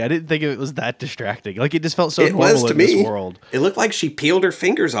 That's funny. I didn't think it was that distracting. Like, it just felt so normal in this world. It looked like she peeled her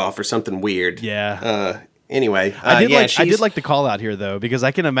fingers off or something weird. Yeah. Anyway, I did like the call out here though, because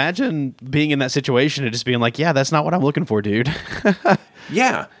I can imagine being in that situation and just being like, yeah, that's not what I'm looking for, dude.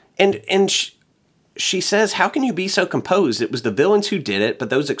 Yeah. And she says, how can you be so composed? It was the villains who did it, but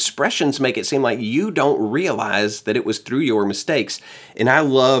those expressions make it seem like you don't realize that it was through your mistakes. And I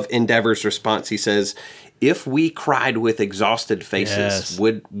love Endeavor's response. He says, if we cried with exhausted faces,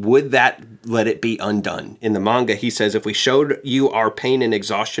 would that let it be undone? In the manga, he says, if we showed you our pain and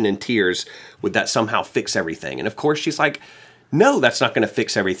exhaustion and tears, would that somehow fix everything? And of course, she's like, no, that's not going to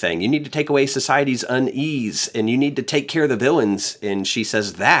fix everything. You need to take away society's unease, and you need to take care of the villains. And she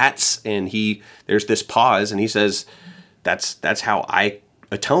says, there's this pause, and he says, that's how I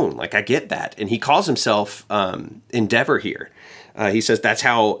atone. Like, I get that. And he calls himself Endeavor here. He says that's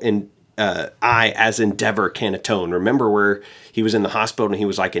how I, as Endeavor, can atone. Remember where he was in the hospital and he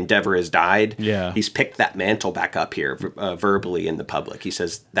was like, Endeavor has died? Yeah. He's picked that mantle back up here verbally in the public. He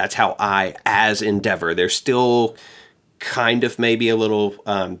says, that's how I, as Endeavor, there's still kind of maybe a little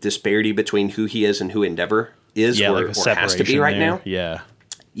disparity between who he is and who Endeavor is or has to be right now. Yeah.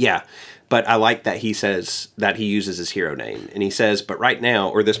 Yeah. But I like that he says that he uses his hero name. And he says, but right now,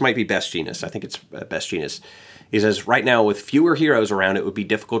 or this might be Best Jeanist. I think it's Best Jeanist. He says, right now, with fewer heroes around, it would be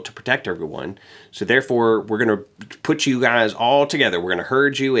difficult to protect everyone. So therefore, we're going to put you guys all together. We're going to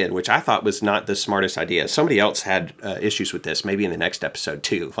herd you in, which I thought was not the smartest idea. Somebody else had issues with this, maybe in the next episode,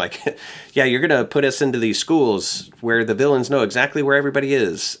 too. Like, yeah, you're going to put us into these schools where the villains know exactly where everybody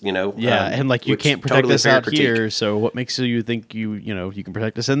is, you know? Yeah, and like, you can't protect us out here, so what makes you think you can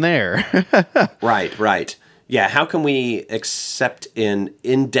protect us in there? Right. Yeah, how can we accept an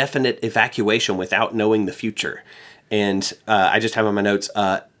indefinite evacuation without knowing the future? And I just have on my notes,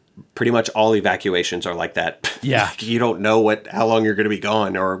 pretty much all evacuations are like that. Yeah. You don't know how long you're going to be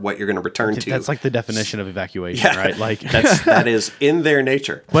gone or what you're going to return to. That's like the definition of evacuation, right? Like that is in their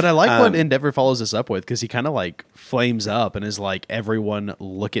nature. But I like what Endeavor follows this up with, because he kind of like flames up and is like, everyone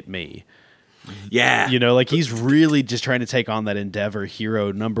look at me. Yeah. Like he's really just trying to take on that Endeavor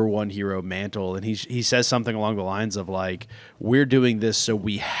number one hero mantle. And he says something along the lines of like, we're doing this so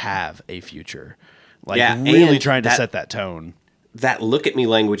we have a future. Like really trying to set that tone. That look at me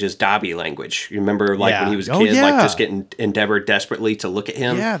language is Dobby language. You remember when he was a kid, like just getting Endeavor desperately to look at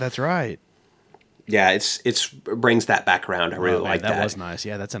him? Yeah, that's right. Yeah, it's brings that back around. I really like that. That was nice.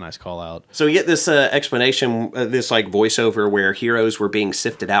 Yeah, that's a nice call out. So we get this explanation, this like voiceover where heroes were being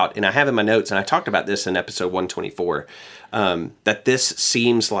sifted out. And I have in my notes, and I talked about this in episode 124, that this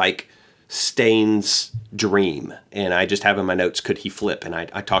seems like Stain's dream. And I just have in my notes, could he flip? And I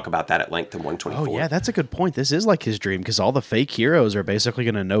talk about that at length in 124. Oh, yeah, that's a good point. This is like his dream, because all the fake heroes are basically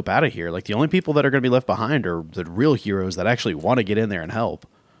going to nope out of here. Like the only people that are going to be left behind are the real heroes that actually want to get in there and help.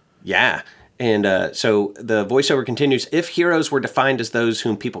 Yeah. And so the voiceover continues, if heroes were defined as those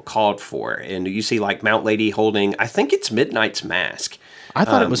whom people called for, and you see like Mount Lady holding, I think it's Midnight's mask. I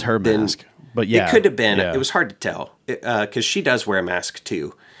thought it was her mask, but yeah. It could have been. Yeah. It was hard to tell, because she does wear a mask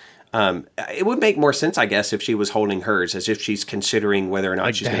too. It would make more sense, I guess, if she was holding hers, as if she's considering whether or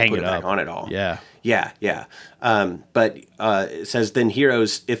not she's going to put it back on at all. Yeah. Yeah. But it says, then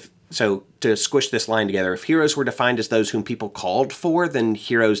heroes, So to squish this line together, if heroes were defined as those whom people called for, then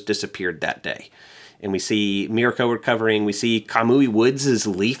heroes disappeared that day. And we see Mirko recovering. We see Kamui Woods'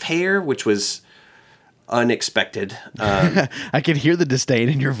 leaf hair, which was unexpected. I can hear the disdain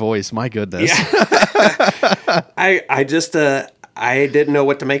in your voice. My goodness. Yeah. I just I didn't know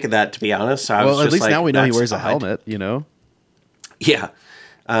what to make of that, to be honest. So at least now we know he wears a helmet, Yeah.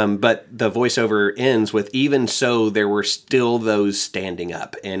 But the voiceover ends with, even so, there were still those standing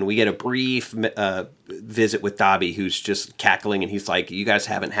up. And we get a brief visit with Dobby, who's just cackling. And he's like, you guys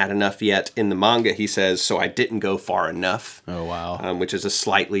haven't had enough yet. In the manga, he says, so I didn't go far enough. Oh, wow. Which is a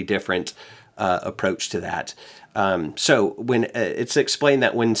slightly different approach to that. So when it's explained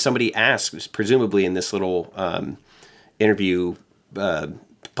that when somebody asks, presumably in this little interview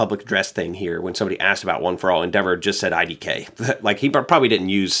public address thing here, when somebody asked about One for All, Endeavor just said IDK. Like, he probably didn't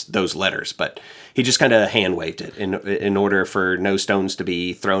use those letters, but he just kind of hand waved it in order for no stones to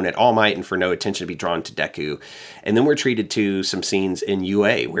be thrown at All Might and for no attention to be drawn to Deku. And then we're treated to some scenes in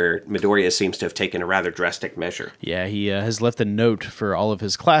UA where Midoriya seems to have taken a rather drastic measure. Yeah, he has left a note for all of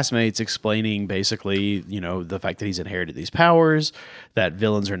his classmates explaining basically, the fact that he's inherited these powers, that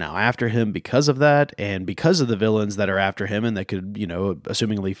villains are now after him because of that, and because of the villains that are after him and that could,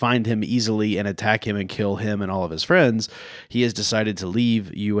 assumingly find him easily and attack him and kill him and all of his friends, he has decided to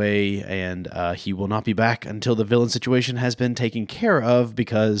leave UA, and he will not be back until the villain situation has been taken care of,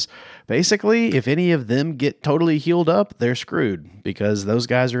 because basically, if any of them get totally healed up, they're screwed, because those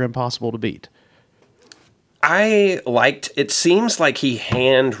guys are impossible to beat. It seems like he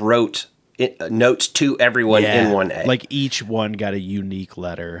hand wrote notes to everyone in 1A. Like each one got a unique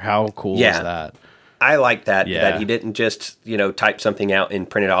letter. How cool is that? I like that he didn't just, type something out and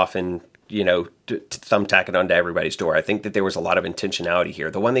print it off and, thumbtack it onto everybody's door. I think that there was a lot of intentionality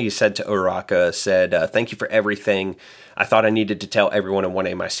here. The one that he said to Uraraka said, thank you for everything. I thought I needed to tell everyone in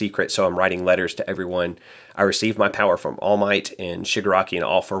 1A my secret, so I'm writing letters to everyone. I received my power from All Might, and Shigaraki and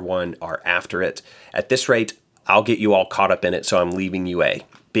All for One are after it. At this rate, I'll get you all caught up in it, so I'm leaving UA.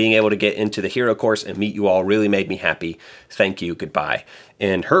 Being able to get into the hero course and meet you all really made me happy. Thank you. Goodbye.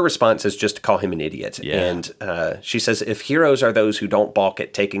 And her response is just to call him an idiot. Yeah. And she says, if heroes are those who don't balk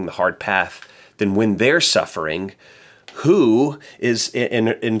at taking the hard path, then when they're suffering, who is,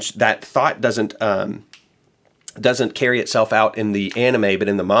 and that thought doesn't doesn't carry itself out in the anime, but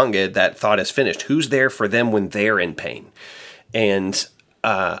in the manga, that thought is finished. Who's there for them when they're in pain? And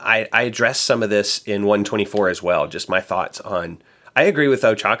I address some of this in 124 as well. Just my thoughts on. I agree with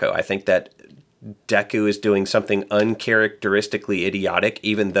Ochako. I think that Deku is doing something uncharacteristically idiotic,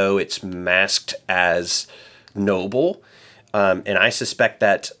 even though it's masked as noble. And I suspect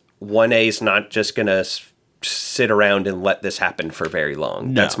that 1A is not just going to sit around and let this happen for very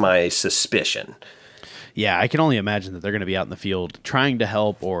long. No. That's my suspicion. Yeah, I can only imagine that they're going to be out in the field trying to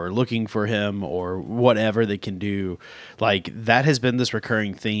help or looking for him or whatever they can do. Like, that has been this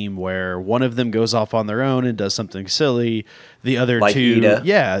recurring theme where one of them goes off on their own and does something silly. The other like two, Ida.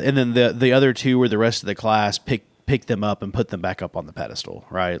 yeah, and then the other two or the rest of the class pick them up and put them back up on the pedestal,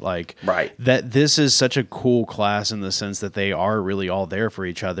 right? Like, right. That this is such a cool class in the sense that they are really all there for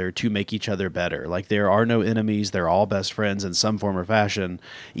each other to make each other better. Like, there are no enemies. They're all best friends in some form or fashion.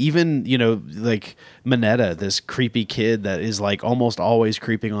 Even, like Mineta, this creepy kid that is like almost always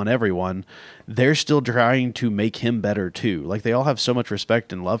creeping on everyone, they're still trying to make him better too. Like, they all have so much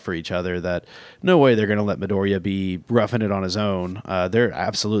respect and love for each other that no way they're going to let Midoriya be roughing it on his own. They're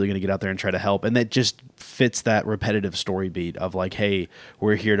absolutely going to get out there and try to help. And that just fits that repetitive story beat of like, hey,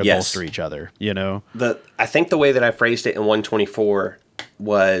 we're here to bolster each other, I think the way that I phrased it in 124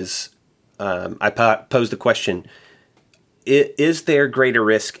 was I posed the question, is there greater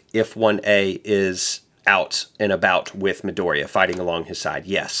risk if 1A is out and about with Midoriya fighting along his side?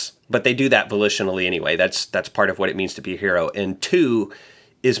 Yes. But they do that volitionally anyway. That's part of what it means to be a hero. And 2,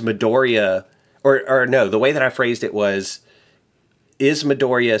 is Midoriya, or no, the way that I phrased it was, is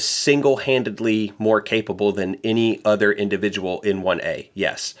Midoriya single-handedly more capable than any other individual in 1A?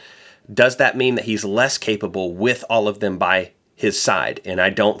 Yes. Does that mean that he's less capable with all of them by his side? And I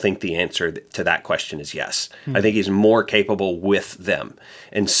don't think the answer to that question is yes. I think he's more capable with them.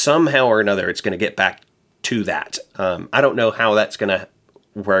 And somehow or another, it's going to get back to that. I don't know how that's going to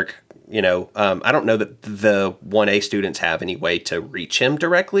work. I don't know that the 1A students have any way to reach him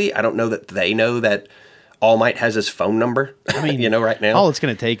directly. I don't know that they know that All Might has his phone number, I mean, right now. All it's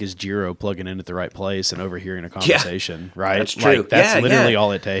going to take is Jiro plugging in at the right place and overhearing a conversation, right? That's true. Like, that's literally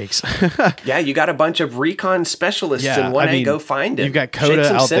all it takes. Yeah, you got a bunch of recon specialists in 1A. Go find it. You've got Koda Shake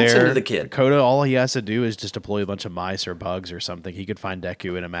some out sense there. Into the kid. Koda, all he has to do is just deploy a bunch of mice or bugs or something. He could find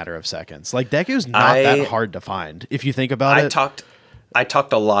Deku in a matter of seconds. Like, Deku's not that hard to find, if you think about it. I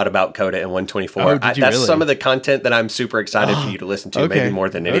talked a lot about Koda in 124. Oh, That's really? some of the content that I'm super excited for you to listen to, maybe more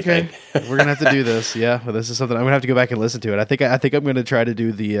than anything. Okay. We're gonna have to do this. Yeah, well, this is something I'm gonna have to go back and listen to it. I think I'm gonna try to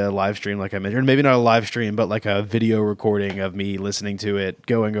do the live stream, like I mentioned, or maybe not a live stream, but like a video recording of me listening to it,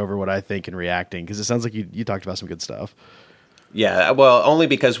 going over what I think and reacting, because it sounds like you talked about some good stuff. Yeah, well, only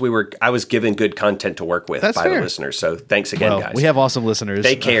because I was given good content to work with by fair. the listeners. So thanks again, guys. We have awesome listeners.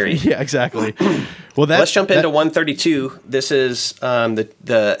 They carry. Yeah, exactly. Well, let's jump into 132. This is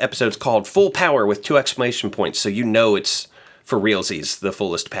the episode's called "Full Power" with 2 exclamation points. So it's for realsies, the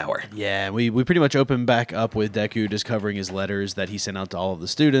fullest power. Yeah, we pretty much open back up with Deku discovering his letters that he sent out to all of the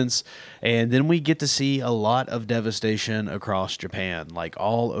students, and then we get to see a lot of devastation across Japan, like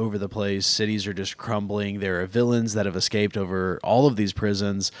all over the place. Cities are just crumbling. There are villains that have escaped over all of these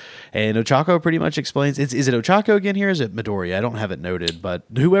prisons, and Ochako pretty much explains, is it Ochako again here, or is it Midoriya? I don't have it noted, but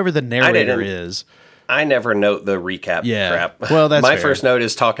whoever the narrator is... I never note the recap crap. Well, that's my fair. first note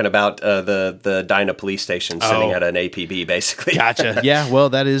is talking about the Dyna police station sending out an APB, basically. Gotcha. Yeah, well,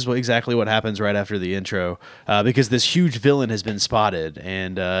 that is exactly what happens right after the intro, because this huge villain has been spotted,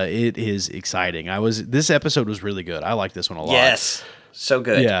 and it is exciting. This episode was really good. I like this one a lot. Yes, so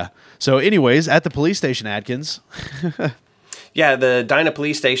good. Yeah. So, anyways, at the police station, Adkins. Yeah, the Dyna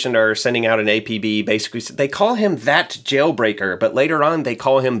police station are sending out an APB. Basically, they call him that jailbreaker, but later on they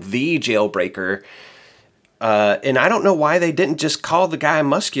call him the jailbreaker. And I don't know why they didn't just call the guy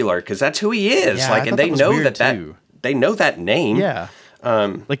Muscular, because that's who he is. Yeah, and they know they know that name. Yeah. I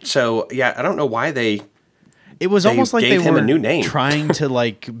don't know why they. It was almost like they him were a new name. trying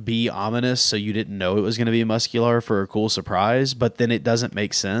to be ominous, so you didn't know it was going to be Muscular for a cool surprise. But then it doesn't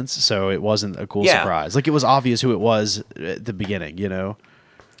make sense, so it wasn't a cool surprise. Like, it was obvious who it was at the beginning,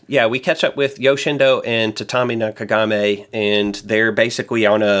 Yeah, we catch up with Yoshindo and Tatami Nakagame, and they're basically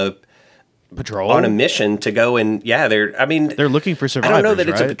on a patrol, on a mission to go and they're looking for survivors. I don't know that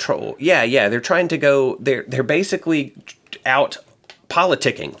it's right? a patrol. Yeah, they're trying to go. They're basically out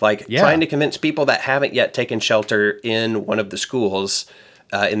politicking, trying to convince people that haven't yet taken shelter in one of the schools,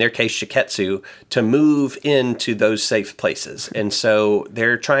 in their case Shiketsu, to move into those safe places. And so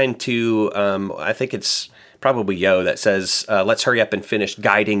they're trying to. I think it's probably Yo that says, let's hurry up and finish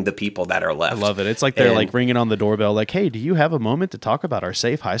guiding the people that are left. I love it. It's like they're ringing on the doorbell, like, hey, do you have a moment to talk about our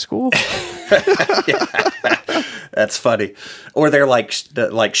safe high school? That's funny. Or they're like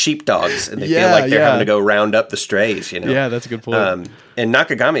sheepdogs, and they feel Yeah, like they're yeah. having to go round up the strays. Yeah, that's a good point. And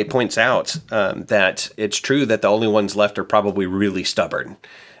Nakagami points out that it's true that the only ones left are probably really stubborn.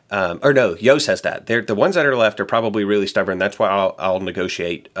 Or no, Yo says that. They're, the ones that are left are probably really stubborn. That's why I'll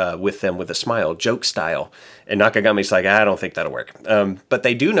negotiate with them with a smile, joke style. And Nakagami's like, I don't think that'll work. But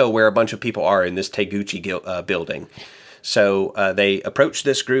they do know where a bunch of people are in this Teguchi building. So they approach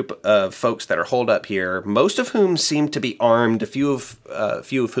this group of folks that are holed up here, most of whom seem to be armed, a few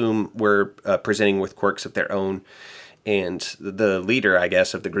of whom were presenting with quirks of their own. And the leader, I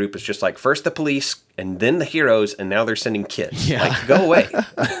guess, of the group is just like, first the police, and then the heroes, and now they're sending kids. Yeah. Like, go away.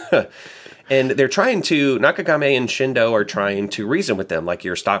 And they're Nakagami and Shindo are trying to reason with them, like,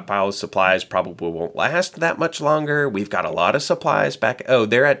 your stockpile of supplies probably won't last that much longer. We've got a lot of supplies back. Oh,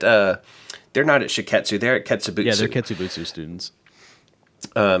 they're not at Shiketsu, they're at Ketsubutsu. Yeah, they're Ketsubutsu students.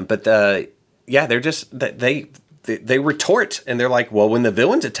 They're just, they retort, and they're like, well, when the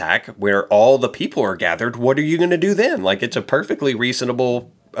villains attack, where all the people are gathered, what are you going to do then? Like, it's a perfectly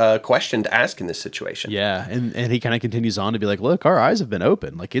reasonable question to ask in this situation. Yeah, and he kind of continues on to be like, look, our eyes have been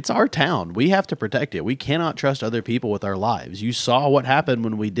open. Like, it's our town. We have to protect it. We cannot trust other people with our lives. You saw what happened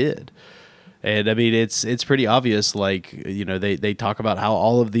when we did. And I mean, it's pretty obvious, like, you know, they talk about how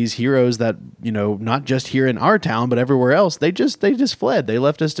all of these heroes that, you know, not just here in our town, but everywhere else, they just fled. They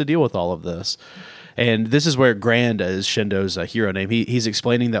left us to deal with all of this. And this is where Grand is Shindo's hero name. He's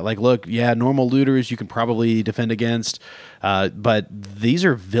explaining that, like, look, yeah, normal looters you can probably defend against, but these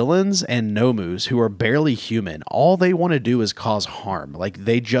are villains and nomus who are barely human. All they want to do is cause harm. Like,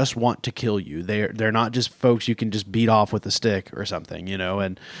 they just want to kill you. They're not just folks you can just beat off with a stick or something, you know.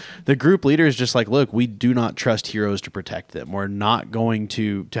 And the group leader is just like, look, we do not trust heroes to protect them. We're not going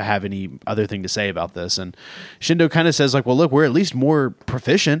to have any other thing to say about this. And Shindo kind of says, like, well, look, we're at least more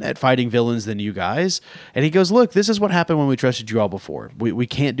proficient at fighting villains than you guys. And he goes, look, this is what happened when we trusted you all before. We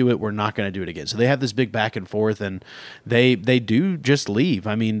can't do it. We're not going to do it again. So they have this big back and forth, and they do just leave.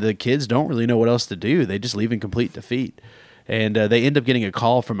 I mean, the kids don't really know what else to do. They just leave in complete defeat. And they end up getting a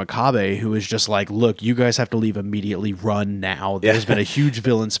call from Makabe, who is just like, look, you guys have to leave immediately. Run now. There's been a huge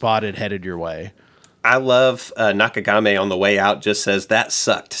villain spotted headed your way. I love Nakagami on the way out just says, that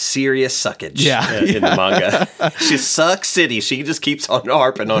sucked. Serious suckage in the manga. She sucks city. She just keeps on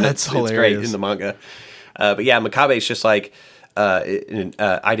harping on That's it. hilarious. It's great in the manga. But yeah, Makabe's just like,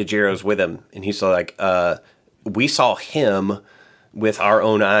 Idajiro's with him. And he's like, we saw him with our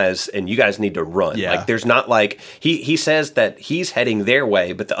own eyes, and you guys need to run. Yeah. Like, there's not like, he says that he's heading their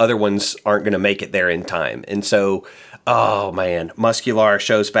way, but the other ones aren't going to make it there in time. And so, oh man, Muscular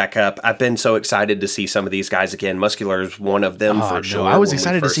shows back up. I've been so excited to see some of these guys again. Muscular is one of them for sure. I was when we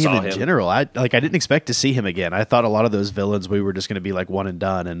excited to first see him saw in general. I didn't expect to see him again. I thought a lot of those villains we were just going to be like one and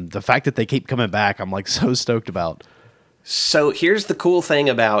done, and the fact that they keep coming back, I'm like so stoked about. So here's the cool thing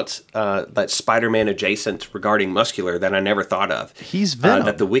about that Spider-Man adjacent regarding Muscular that I never thought of. He's Venom.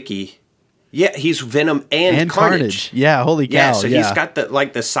 That the wiki, yeah, he's Venom and Carnage. Yeah, holy cow! Yeah, so he's got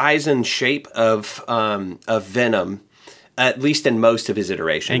the size and shape of Venom, at least in most of his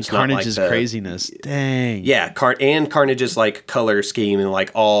iterations. And Carnage's craziness. Dang. Yeah, Carnage's like color scheme and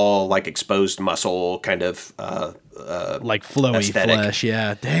like all like exposed muscle kind of like flowy aesthetic. flesh.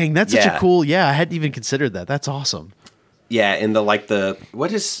 Yeah, dang, that's such a cool. Yeah, I hadn't even considered that. That's awesome. Yeah, and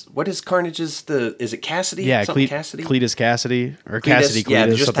what is Carnage's is it Cassidy? Yeah, Cassidy? Cletus Cassidy or Cassidy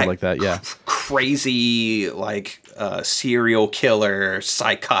Cletus, something like that. Yeah, crazy like serial killer,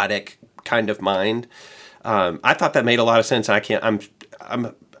 psychotic kind of mind. I thought that made a lot of sense. I'm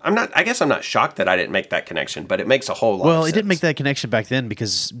not. I guess I'm not shocked that I didn't make that connection, but it makes a whole lot. Well, of sense. it didn't make that connection back then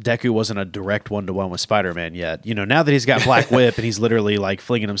because Deku wasn't a direct one-to-one with Spider-Man yet. You know, now that he's got Black Whip and he's literally like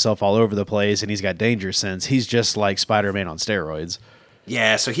flinging himself all over the place and he's got Danger Sense, he's just like Spider-Man on steroids.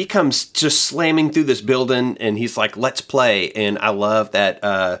 Yeah, so he comes just slamming through this building and he's like, "Let's play!" And I love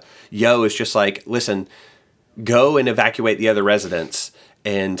that Yo is just like, "Listen, go and evacuate the other residents."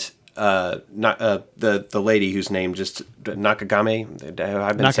 And not the lady whose name just Nakagami.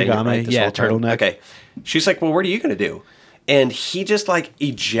 I've been saying it right this whole time. turtleneck. Okay, she's like, "Well, what are you going to do?" And he just like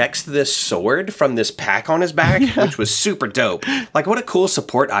ejects this sword from this pack on his back, which was super dope. Like, what a cool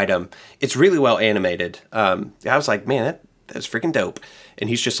support item! It's really well animated. I was like, man, that's freaking dope. And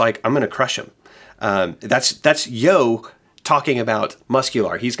he's just like, I'm going to crush him. That's Yo talking about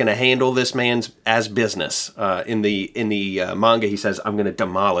Muscular. He's going to handle this man's as business. In the manga, he says, "I'm going to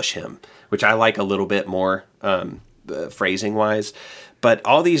demolish him," which I like a little bit more phrasing wise. But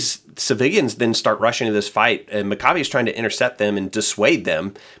all these civilians then start rushing to this fight, and Makabe is trying to intercept them and dissuade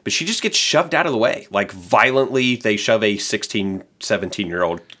them, but she just gets shoved out of the way. Like, violently, they shove a 16,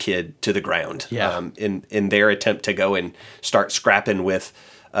 17-year-old kid to the ground in their attempt to go and start scrapping with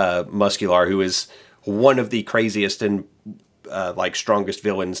Muscular, who is one of the craziest and strongest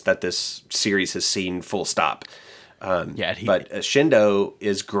villains that this series has seen, full stop. But Shindo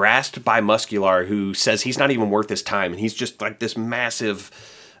is grasped by Muscular, who says he's not even worth his time, and he's just like this massive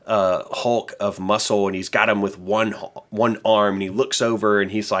hulk of muscle, and he's got him with one arm, and he looks over,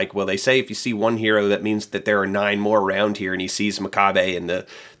 and he's like, well, they say if you see one hero, that means that there are 9 more around here, and he sees Makabe and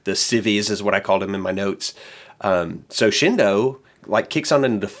the civvies is what I called him in my notes. So Shindo kicks on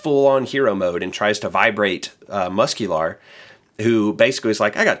into full-on hero mode and tries to vibrate Muscular, who basically is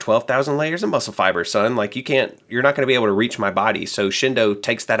like, I got 12,000 layers of muscle fiber, son. Like, you're not going to be able to reach my body. So Shindo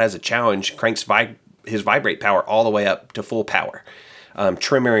takes that as a challenge, cranks his vibrate power all the way up to full power.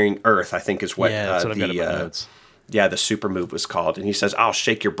 Tremoring Earth, I think, is what, that's what I've got in my notes. The super move was called. And he says, I'll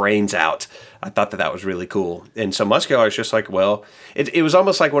shake your brains out. I thought that was really cool. And so Muscular is just like, well, it was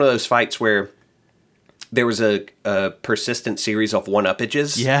almost like one of those fights where there was a persistent series of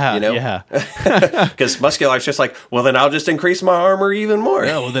one-upages. Yeah, yeah. Because Muscular's just like, well, then I'll just increase my armor even more.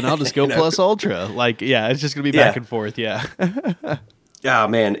 Yeah, well, then I'll just go plus ultra. It's just going to be back and forth, Oh,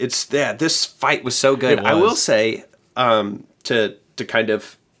 man, this fight was so good. I will say, to kind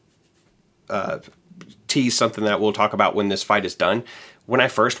of tease something that we'll talk about when this fight is done, when I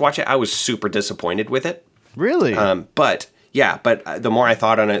first watched it, I was super disappointed with it. Really? But the more I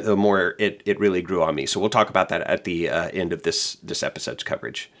thought on it, the more it really grew on me. So we'll talk about that at the end of this episode's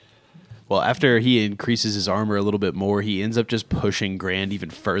coverage. Well, after he increases his armor a little bit more, he ends up just pushing Grand even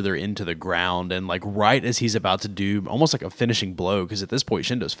further into the ground. And right as he's about to do almost like a finishing blow, because at this point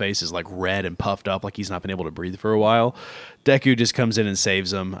Shindo's face is red and puffed up, like he's not been able to breathe for a while, Deku just comes in and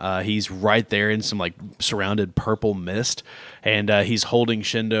saves him. He's right there in some surrounded purple mist, and he's holding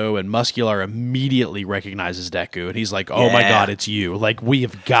Shindo, and Muscular immediately recognizes Deku, and he's like, oh my god, it's you. We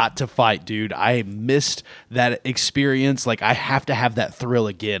have got to fight, dude. I missed that experience. I have to have that thrill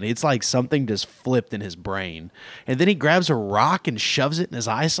again. It's like something just flipped in his brain. And then he grabs a rock and shoves it in his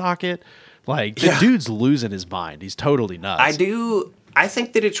eye socket. The dude's losing his mind. He's totally nuts. I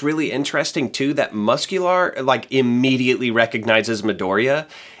think that it's really interesting, too, that Muscular, immediately recognizes Midoriya,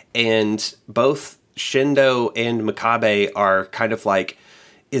 and both Shindo and Makabe are kind of like,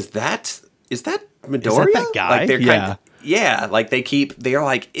 is that Midoriya? Is that guy? They're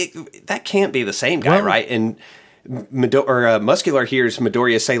like, that can't be the same guy, right? And Muscular hears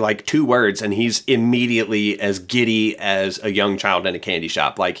Midoriya say 2 words, and he's immediately as giddy as a young child in a candy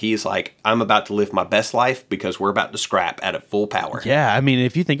shop. He's like, I'm about to live my best life because we're about to scrap at full power. Yeah, I mean,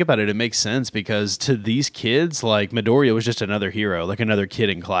 if you think about it, it makes sense, because to these kids, Midoriya was just another hero, another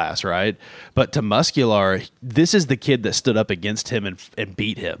kid in class, right? But to Muscular, this is the kid that stood up against him and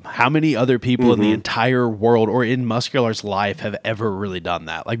beat him. How many other people in the entire world or in Muscular's life have ever really done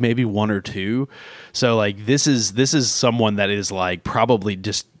that? Maybe 1 or 2. So this is someone that is probably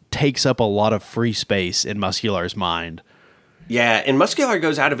just takes up a lot of free space in Muscular's mind. Yeah, and Muscular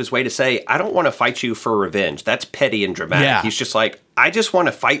goes out of his way to say, I don't want to fight you for revenge. That's petty and dramatic. Yeah. He's just like, I just want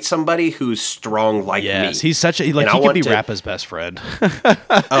to fight somebody who's strong like me. He's such a, he could be Rappa's best friend.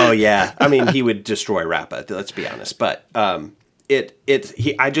 Oh, yeah. I mean, he would destroy Rappa, let's be honest. But I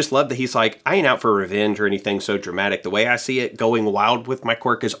just love that he's like, I ain't out for revenge or anything so dramatic. The way I see it, going wild with my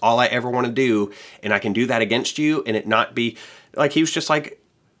quirk is all I ever want to do, and I can do that against you and it not be he was just like,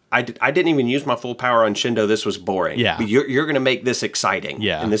 I didn't even use my full power on Shindo. This was boring. Yeah, but you're going to make this exciting.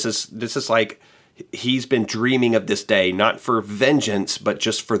 Yeah, and this is like, he's been dreaming of this day, not for vengeance, but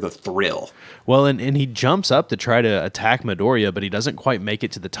just for the thrill. Well, and he jumps up to try to attack Midoriya, but he doesn't quite make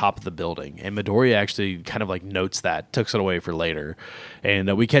it to the top of the building. And Midoriya actually kind of notes that, tucks it away for later.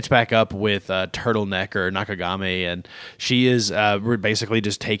 And we catch back up with Turtleneck or Nakagame, and she is basically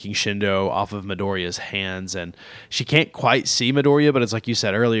just taking Shindo off of Midoriya's hands. And she can't quite see Midoriya, but it's like you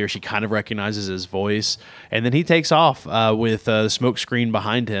said earlier, she kind of recognizes his voice. And then he takes off with the smoke screen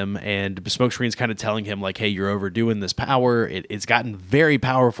behind him, and the smoke screen's kind of telling him hey, you're overdoing this power. It's gotten very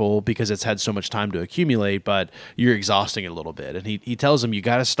powerful because it's had so much time to accumulate, but you're exhausting it a little bit. And he tells him, you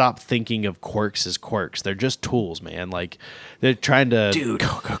got to stop thinking of quirks as quirks. They're just tools, man. They're trying to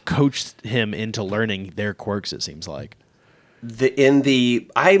coach him into learning their quirks, it seems like.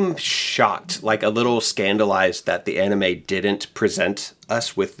 I'm shocked, like a little scandalized that the anime didn't present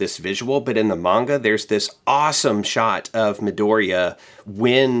us with this visual, but in the manga, there's this awesome shot of Midoriya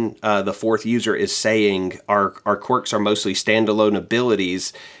when the fourth user is saying our quirks are mostly standalone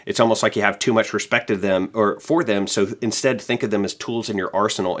abilities. It's almost like you have too much respect of them or for them, so instead think of them as tools in your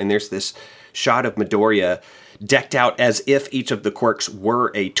arsenal. And there's this shot of Midoriya decked out as if each of the quirks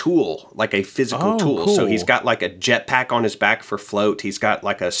were a tool, like a physical tool. Cool. So he's got like a jetpack on his back for float. He's got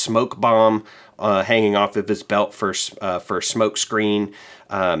like a smoke bomb hanging off of his belt for smoke screen.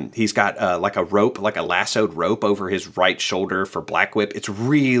 He's got like a rope, like a lassoed rope over his right shoulder for Black Whip. It's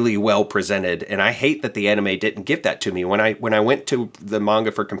really well presented, and I hate that the anime didn't give that to me. When I went to the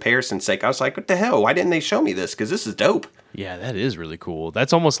manga for comparison's sake, I was like, what the hell? Why didn't they show me this? Because this is dope. Yeah, that is really cool.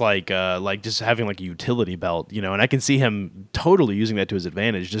 That's almost like just having like a utility belt, you know, and I can see him totally using that to his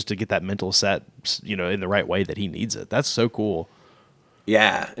advantage just to get that mental set, you know, in the right way that he needs it. That's so cool.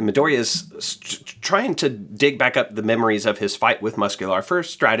 Yeah, and Midoriya is trying to dig back up the memories of his fight with Muscular for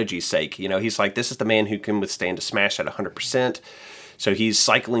strategy's sake. You know, he's like, this is the man who can withstand a smash at 100%. So he's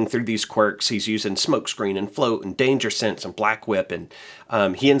cycling through these quirks. He's using Smokescreen and Float and Danger Sense and Black Whip, and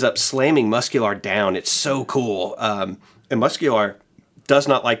he ends up slamming Muscular down. It's so cool. And Muscular does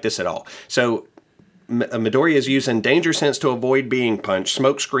not like this at all. So Midoriya is using Danger Sense to avoid being punched,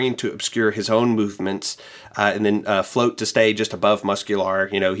 Smokescreen to obscure his own movements, and then Float to stay just above Muscular.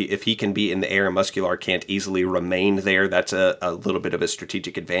 You know, if he can be in the air and Muscular can't easily remain there, that's a little bit of a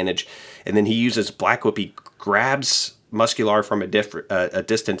strategic advantage. And then he uses Black Whip. He grabs Muscular from a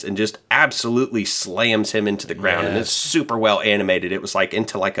distance and just absolutely slams him into the ground. Yes. And it's super well animated. It was like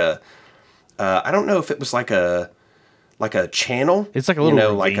into like a, I don't know if it was like a channel. It's like a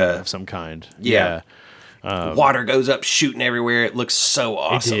little ravine of some kind. Yeah. Water goes up shooting everywhere. It looks so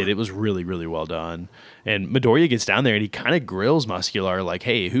awesome. It did. It was really, really well done. And Midoriya gets down there and he kind of grills Muscular like,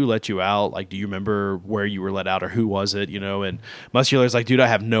 hey, who let you out? Like, do you remember where you were let out or who was it? You know, and Muscular's like, dude, I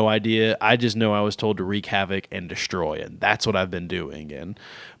have no idea. I just know I was told to wreak havoc and destroy. And that's what I've been doing. And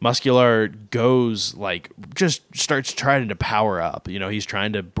Muscular goes like, just starts trying to power up. You know, he's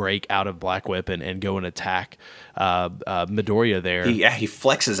trying to break out of Black Whip and go and attack Midoriya there. He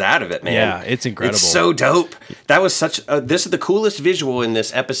flexes out of it, man. Yeah, it's incredible. It's so dope. That was such this is the coolest visual in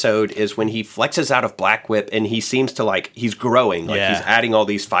this episode is when he flexes out of Black Whip and he seems to like he's growing, like he's adding all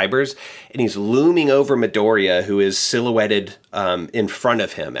these fibers and he's looming over Midoriya, who is silhouetted in front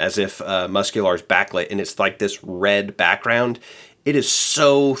of him as if Muscular's backlit, and it's like this red background. It is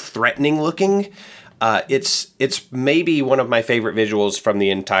so threatening looking. It's maybe one of my favorite visuals from the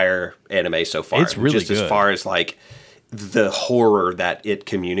entire anime so far. It's really just good. As far as like the horror that it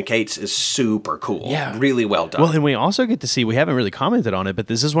communicates is super cool. Yeah. Really well done. Well, and we also get to see, we haven't really commented on it, but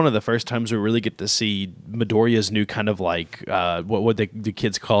this is one of the first times we really get to see Midoriya's new kind of like, what would the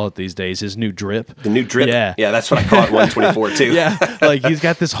kids call it these days, his new drip. The new drip? Yeah. Yeah, that's what I call it 124 too. Yeah, like he's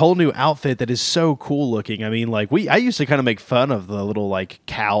got this whole new outfit that is so cool looking. I mean, like I used to kind of make fun of the little like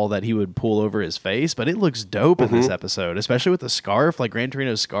cowl that he would pull over his face, but it looks dope in this episode, especially with the scarf, like Gran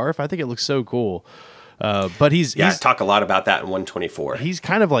Torino's scarf. I think it looks so cool. But he's talk a lot about that in 124. He's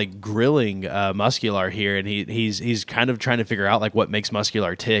kind of like grilling Muscular here, and he's kind of trying to figure out like what makes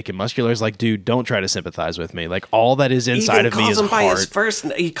Muscular tick. And Muscular's like, dude, don't try to sympathize with me. Like all that is inside of me is heart.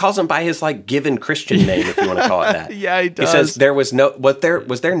 He calls him by his like given Christian name, if you want to call it that. Yeah, he does. He says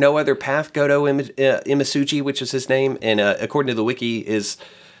was there no other path, Goto Imasuji, which is his name, and according to the wiki, his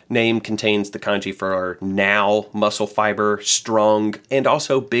name contains the kanji for now, muscle fiber, strong, and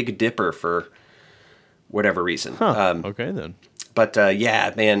also Big Dipper for whatever reason. Okay, then. But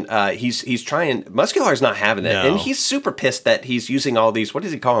yeah, man, he's trying. Muscular's not having it, and he's super pissed that he's using all these. What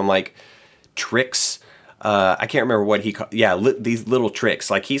does he call them? Like tricks. I can't remember what he called. Yeah, these little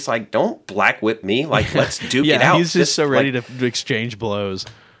tricks. Like he's like, don't Black Whip me. Like let's duke it out. He's just so ready to exchange blows.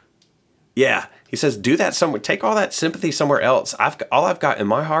 Yeah, he says, do that somewhere. Take all that sympathy somewhere else. All I've got in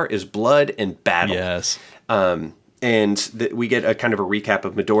my heart is blood and battle. Yes. And we get a kind of a recap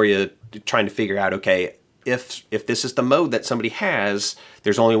of Midoriya trying to figure out, okay, if this is the mode that somebody has,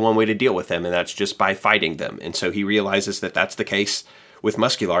 there's only one way to deal with them, and that's just by fighting them. And so he realizes that that's the case with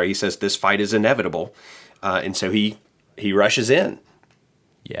Muscular. He says this fight is inevitable, and so he rushes in.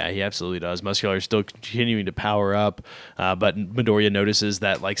 Yeah, he absolutely does. Muscular is still continuing to power up, but Midoriya notices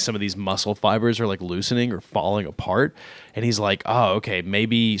that like some of these muscle fibers are like loosening or falling apart, and he's like, "Oh, okay,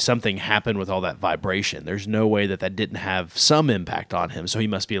 maybe something happened with all that vibration. There's no way that that didn't have some impact on him, so he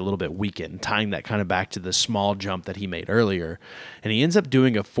must be a little bit weakened." Tying that kind of back to the small jump that he made earlier, and he ends up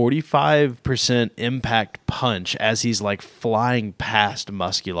doing a 45% impact punch as he's like flying past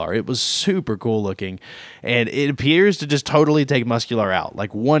Muscular. It was super cool looking, and it appears to just totally take Muscular out.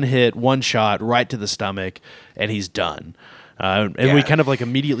 Like one hit, one shot, right to the stomach, and he's done. We kind of like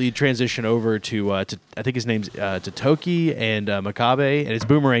immediately transition over to I think his name's to Toki and Makabe, and it's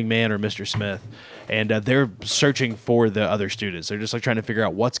Boomerang Man or Mr. Smith, and they're searching for the other students. They're just like trying to figure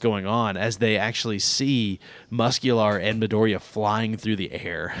out what's going on as they actually see Muscular and Midoriya flying through the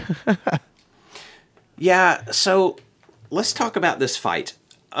air. Yeah, so let's talk about this fight.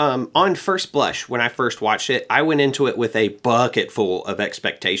 On first blush, when I first watched it, I went into it with a bucket full of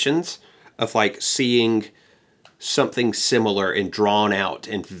expectations of like seeing something similar and drawn out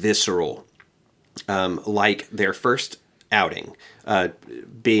and visceral, like their first outing,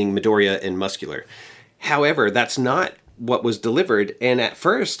 being Midoriya and Muscular. However, that's not what was delivered, and at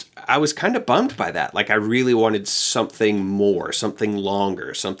first I was kind of bummed by that. Like I really wanted something more, something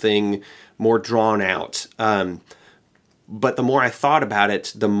longer, something more drawn out. But the more I thought about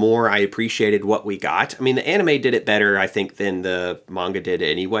it, the more I appreciated what we got. I mean, the anime did it better, I think, than the manga did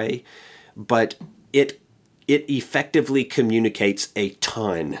anyway. But it effectively communicates a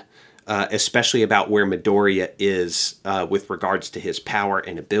ton, especially about where Midoriya is with regards to his power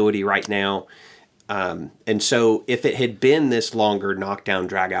and ability right now. And so if it had been this longer knockdown,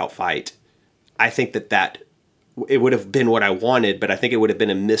 drag-out fight, I think that it would have been what I wanted, but I think it would have been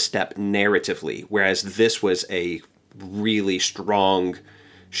a misstep narratively, whereas this was a really strong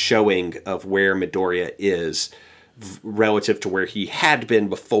showing of where Midoriya is relative to where he had been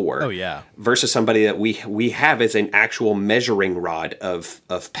before. Oh yeah. Versus somebody that we have as an actual measuring rod of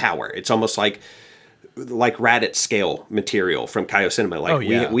power. It's almost like Raditz scale material from Kaio Cinema.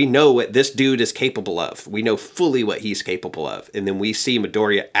 Like we know what this dude is capable of. We know fully what he's capable of. And then we see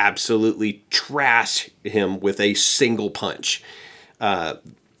Midoriya absolutely trash him with a single punch. And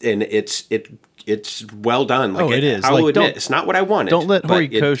it's well done. Like it is. I will admit, it's not what I wanted. Don't let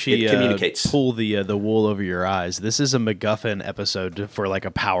Horikoshi it communicates. Pull the wool over your eyes. This is a MacGuffin episode for like a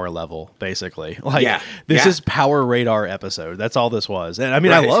power level, basically. Like this is Power Radar episode. That's all this was. And I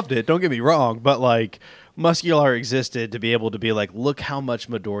mean, I loved it. Don't get me wrong, but like Muscular existed to be able to be like, look how much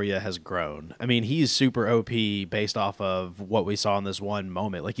Midoriya has grown. I mean, he's super OP based off of what we saw in this one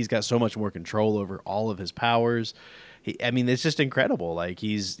moment. Like he's got so much more control over all of his powers. It's just incredible. Like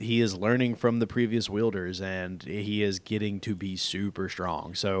he is learning from the previous wielders, and he is getting to be super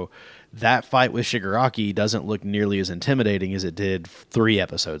strong. So that fight with Shigaraki doesn't look nearly as intimidating as it did 3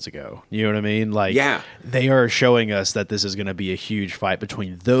 episodes ago. You know what I mean? Like, they are showing us that this is going to be a huge fight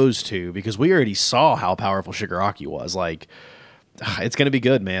between those two, because we already saw how powerful Shigaraki was. Like, it's going to be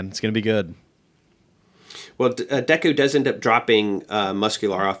good, man. It's going to be good. Well, Deku does end up dropping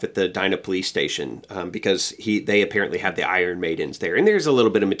Muscular off at the Dyna police station because they apparently have the Iron Maidens there. And there's a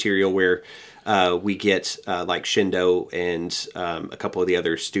little bit of material where we get like Shindo and a couple of the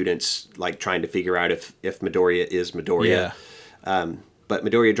other students like trying to figure out if Midoriya is Midoriya. Yeah. But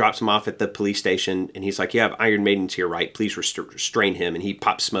Midoriya drops him off at the police station, and he's like, "You have Iron Maidens here, right? Please restrain him." And he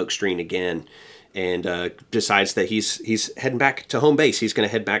pops Smokescreen again, and decides that he's heading back to home base. He's going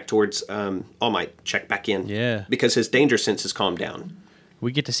to head back towards All Might, check back in. Yeah. Because his danger sense has calmed down.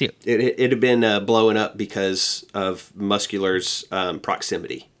 We get to see it. It had been blowing up because of Muscular's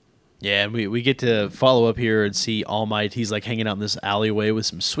proximity. Yeah, and we get to follow up here and see All Might. He's like hanging out in this alleyway with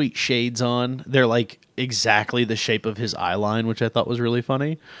some sweet shades on. They're like exactly the shape of his eye line, which I thought was really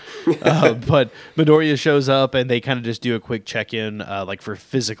funny. But Midoriya shows up, and they kind of just do a quick check-in, like for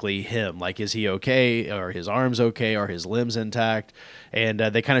physically him. Like, is he okay? Are his arms okay? Are his limbs intact? And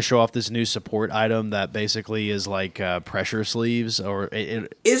they kind of show off this new support item that basically is like pressure sleeves.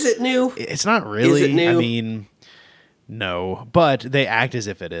 Is it new? It's not really. Is it new? I mean, no, but they act as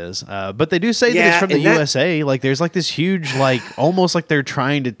if it is. But they do say that it's from the USA. Like, there's like this huge, like, almost like they're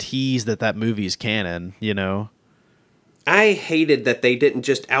trying to tease that movie's canon, you know? I hated that they didn't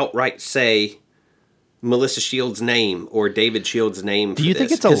just outright say Melissa Shields' name or David Shields' name. Do you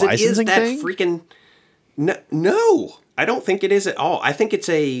think it's a licensing thing? Freaking no, I don't think it is at all. I think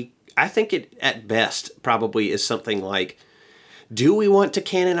it at best probably is something like, do we want to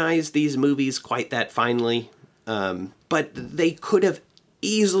canonize these movies quite that finely? But they could have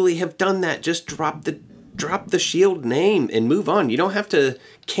easily have done that. Just drop the Shield name and move on. You don't have to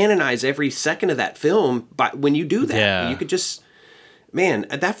canonize every second of that film. But when you do that, you could just Man,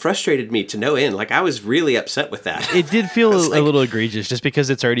 that frustrated me to no end. Like, I was really upset with that. It did feel a little egregious just because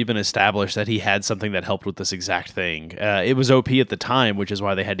it's already been established that he had something that helped with this exact thing. It was OP at the time, which is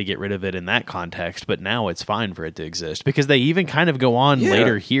why they had to get rid of it in that context, but now it's fine for it to exist because they even kind of go on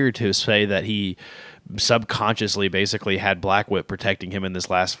later here to say that he subconsciously basically had Black Whip protecting him in this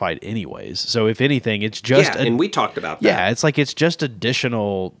last fight anyways. So if anything, it's just... and we talked about that. Yeah, it's like it's just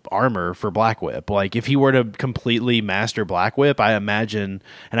additional armor for Black Whip. Like if he were to completely master Black Whip, I imagine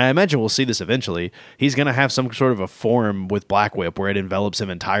we'll see this eventually, he's going to have some sort of a form with Black Whip where it envelops him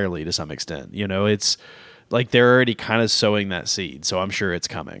entirely to some extent. You know, it's like they're already kind of sowing that seed, so I'm sure it's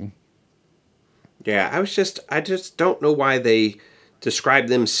coming. Yeah, I just don't know why they described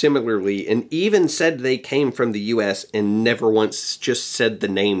them similarly and even said they came from the U.S. and never once just said the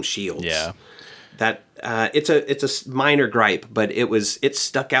name Shields. Yeah. That it's a minor gripe, but it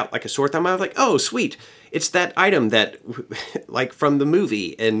stuck out like a sore thumb. I was like, oh, sweet. It's that item that, like, from the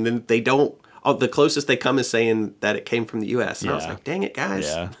movie, and then they don't, the closest they come is saying that it came from the U.S. And I was like, dang it, guys.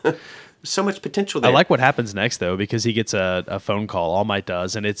 Yeah. So much potential there. I like what happens next, though, because he gets a phone call. All Might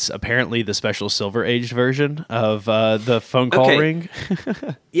does, and it's apparently the special Silver Aged version of the phone call ring.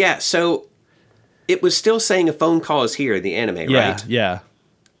 Yeah, so it was still saying a phone call is here in the anime, right? Yeah.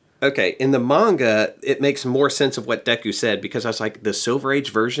 Okay, in the manga, it makes more sense of what Deku said, because I was like, the Silver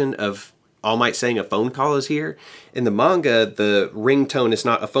Age version of All Might saying a phone call is here? In the manga, the ringtone is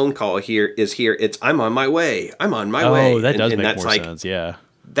not a phone call is here. It's I'm on my way. I'm on my way. Oh, that does make more sense, yeah.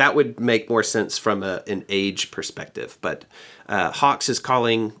 That would make more sense from an age perspective. But Hawks is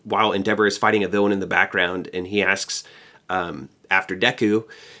calling while Endeavor is fighting a villain in the background, and he asks after Deku,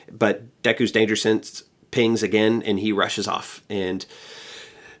 but Deku's danger sense pings again, and he rushes off. And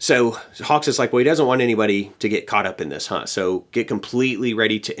so Hawks is like, well, he doesn't want anybody to get caught up in this, huh? So get completely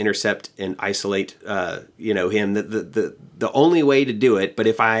ready to intercept and isolate, him. The only way to do it. But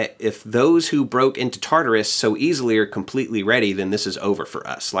if those who broke into Tartarus so easily are completely ready, then this is over for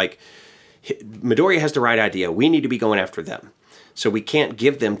us. Like, Midoriya has the right idea. We need to be going after them. So we can't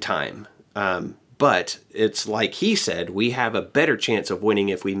give them time. But it's like he said, we have a better chance of winning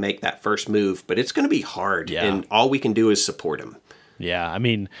if we make that first move. But it's going to be hard. Yeah. And all we can do is support him. Yeah, I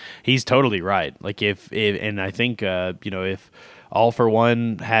mean, he's totally right. Like if and I think if All For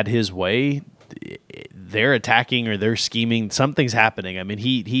One had his way, they're attacking or they're scheming. Something's happening. I mean,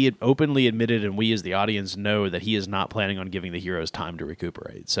 he had openly admitted, and we as the audience know that he is not planning on giving the heroes time to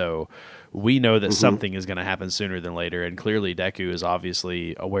recuperate. So we know that something is going to happen sooner than later, and clearly Deku is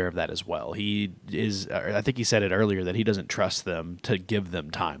obviously aware of that as well. He is, I think he said it earlier, that he doesn't trust them to give them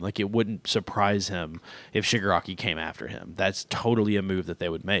time. Like, it wouldn't surprise him if Shigaraki came after him. That's totally a move that they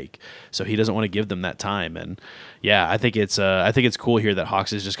would make. So he doesn't want to give them that time. And yeah, I think it's cool here that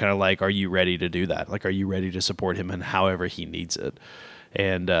Hawks is just kind of like, are you ready to do that? Like, are you ready to support him in however he needs it?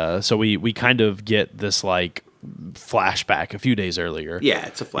 And so we kind of get this, like, flashback a few days earlier. Yeah,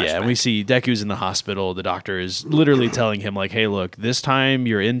 it's a flashback. Yeah, and we see Deku's in the hospital. The doctor is literally telling him, like, hey, look, this time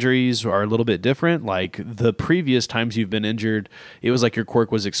your injuries are a little bit different. Like, the previous times you've been injured, it was like your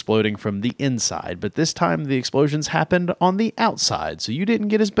quirk was exploding from the inside. But this time the explosions happened on the outside, so you didn't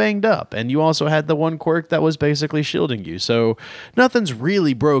get as banged up. And you also had the one quirk that was basically shielding you. So nothing's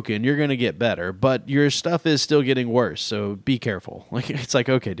really broken. You're going to get better. But your stuff is still getting worse, so be careful. Like, it's like,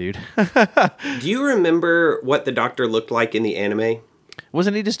 okay, dude. Do you remember what the doctor looked like in the anime?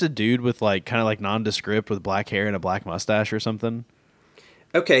 Wasn't he just a dude with, like, kind of like nondescript with black hair and a black mustache or something?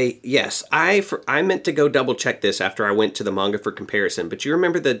 Okay, yes. I meant to go double check this after I went to the manga for comparison, but you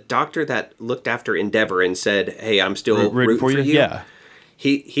remember the doctor that looked after Endeavor and said, hey, I'm still rooting for you? Yeah.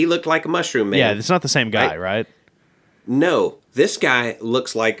 He looked like a mushroom man. Yeah, it's not the same guy, right? No, this guy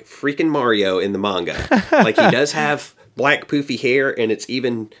looks like freaking Mario in the manga. Like, he does have black poofy hair, and it's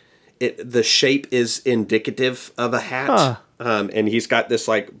even... the shape is indicative of a hat. Huh. And he's got this,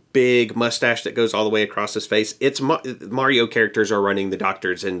 like, big mustache that goes all the way across his face. It's Mario characters are running the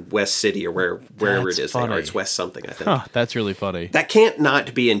doctors in West City or wherever it is. Or it's West something, I think. Huh, that's really funny. That can't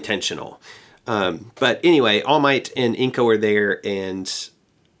not be intentional. But anyway, All Might and Inko are there, and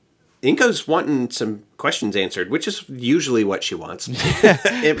Inko's wanting some questions answered, which is usually what she wants.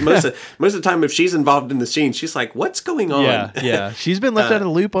 most of the time, if she's involved in the scene, she's like, what's going on? Yeah. She's been left out of the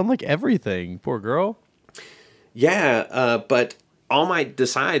loop on, like, everything. Poor girl. Yeah, but All Might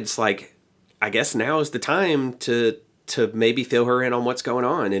decides, like, I guess now is the time to maybe fill her in on what's going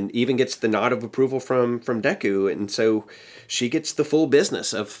on, and even gets the nod of approval from Deku. And so she gets the full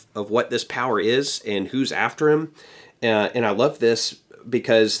business of what this power is and who's after him. And I love this.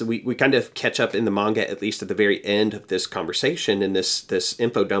 because we kind of catch up in the manga, at least at the very end of this conversation and this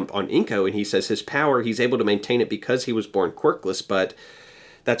info dump on Inko, and he says his power, he's able to maintain it because he was born quirkless, but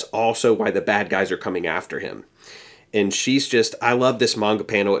that's also why the bad guys are coming after him. And she's just, I love this manga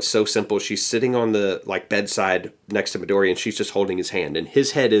panel. It's so simple. She's sitting on the bedside next to Midoriya, and she's just holding his hand, and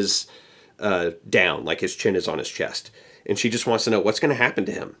his head is down, like his chin is on his chest, and she just wants to know what's going to happen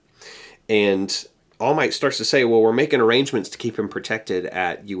to him. And All Might starts to say, well, we're making arrangements to keep him protected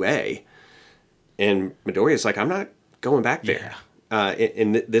at UA. And Midoriya's like, I'm not going back there. Yeah.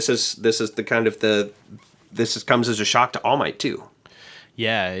 And this is the kind of comes as a shock to All Might too.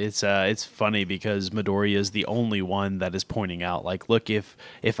 Yeah, it's funny because Midoriya is the only one that is pointing out, like, look, if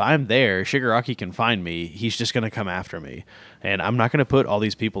I'm there, Shigaraki can find me. He's just going to come after me, and I'm not going to put all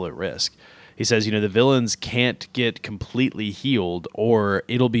these people at risk. He says, the villains can't get completely healed or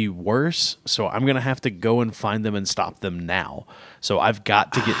it'll be worse, so I'm going to have to go and find them and stop them now. So I've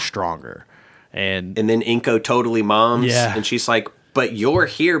got to get stronger. And then Inko totally moms, yeah. And she's like, but you're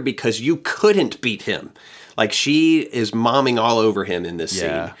here because you couldn't beat him. Like, she is momming all over him in this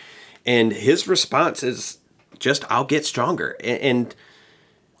scene. And his response is just, I'll get stronger. And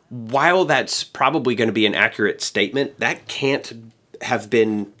while that's probably going to be an accurate statement, that can't have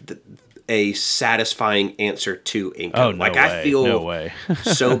been a satisfying answer to Inko. Oh, no way. I feel no way.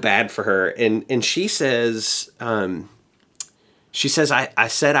 so bad for her. And she says, I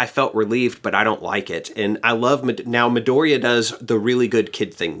said I felt relieved, but I don't like it. And I love, now Midoriya does the really good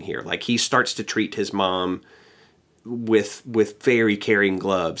kid thing here. Like, he starts to treat his mom with very caring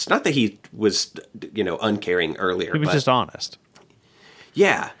gloves. Not that he was, uncaring earlier. He was just honest.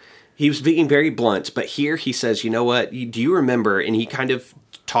 Yeah. He was being very blunt, but here he says, you know what, do you remember, and he kind of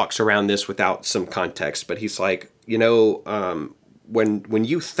talks around this without some context, but he's like, when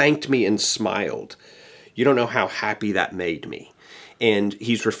you thanked me and smiled, you don't know how happy that made me. And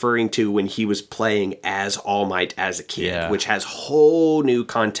he's referring to when he was playing as All Might as a kid, which has whole new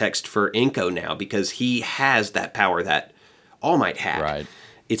context for Inko now, because he has that power that All Might had. Right.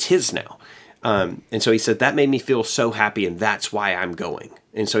 It's his now. And so he said, that made me feel so happy, and that's why I'm going.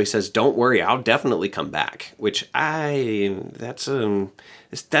 And so he says, don't worry, I'll definitely come back, which that's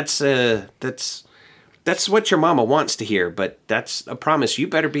what your mama wants to hear, but that's a promise you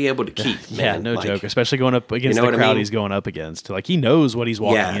better be able to keep, yeah, man. no joke, especially going up against the crowd he's going up against. Like, he knows what he's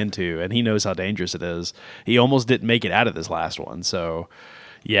walking into, and he knows how dangerous it is. He almost didn't make it out of this last one, so...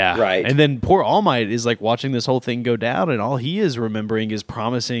 Yeah. Right. And then poor All Might is like watching this whole thing go down, and all he is remembering is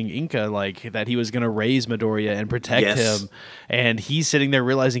promising Inka like that he was going to raise Midoriya and protect him. And he's sitting there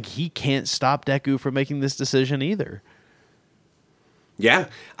realizing he can't stop Deku from making this decision either. Yeah.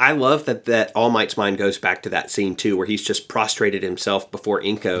 I love that All Might's mind goes back to that scene too, where he's just prostrated himself before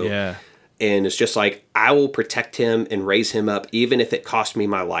Inko. Yeah. And it's just like, I will protect him and raise him up, even if it cost me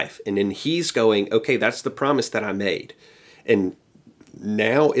my life. And then he's going, okay, that's the promise that I made. And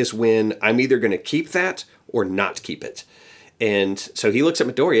now is when I'm either going to keep that or not keep it. And so he looks at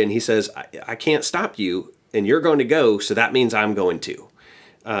Midoriya and he says, I can't stop you, and you're going to go, so that means I'm going to.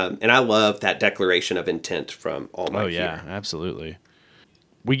 And I love that declaration of intent from All Might. Oh, yeah, absolutely.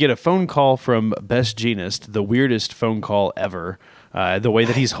 We get a phone call from Best Jeanist, the weirdest phone call ever. The way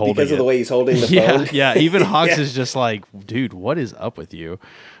that he's holding because of the way he's holding the phone. Yeah, even Hawks is just like, dude, what is up with you?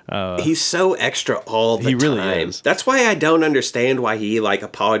 He's so extra all the time. He really is. That's why I don't understand why he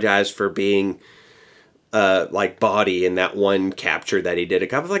apologized for being body in that one capture that he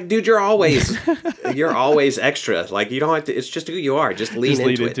did. I was like, dude, you're always extra. Like, you don't have to. It's just who you are. Just lean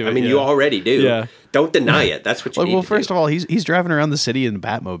into it. I mean, you already do. Yeah. Don't deny it. That's what you need. Well, first of all, he's driving around the city in the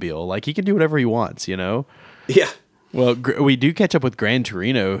Batmobile. Like, he can do whatever he wants. Yeah. Well, we do catch up with Gran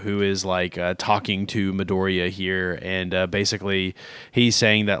Torino, who is talking to Midoriya here, and basically he's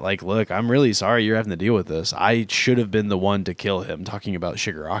saying that look, I'm really sorry you're having to deal with this. I should have been the one to kill him, talking about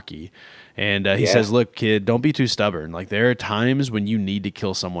Shigaraki. And he says, look, kid, don't be too stubborn. Like, there are times when you need to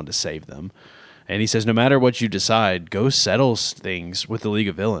kill someone to save them. And he says, no matter what you decide, go settle things with the League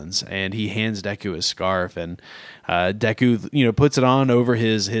of Villains. And he hands Deku his scarf, and Deku, puts it on over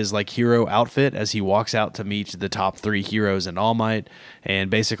his hero outfit as he walks out to meet the top 3 heroes and All Might, and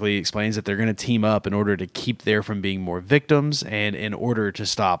basically explains that they're going to team up in order to keep there from being more victims and in order to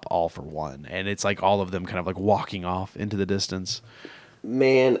stop All for One. And it's like all of them kind of walking off into the distance.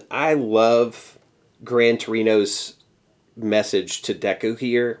 Man, I love Gran Torino's message to Deku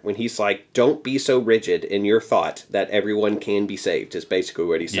here when he's like, don't be so rigid in your thought that everyone can be saved, is basically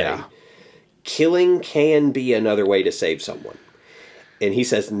what he's saying. Killing can be another way to save someone. And he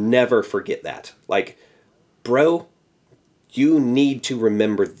says, never forget that. Like, bro, you need to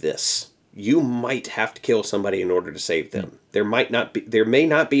remember this. you might have to kill somebody in order to save them. There may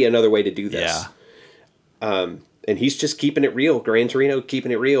not be another way to do this. Yeah. And he's just keeping it real. Gran Torino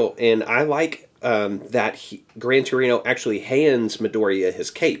keeping it real. And I like that Gran Torino actually hands Midoriya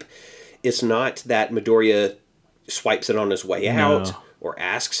his cape. It's not that Midoriya swipes it on his way out or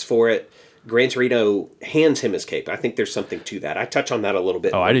asks for it. Gran Torino hands him his cape. I think there's something to that. I touch on that a little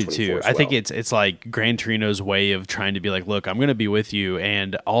bit. Oh, I do too. I think it's like Gran Torino's way of trying to be like, look, I'm going to be with you,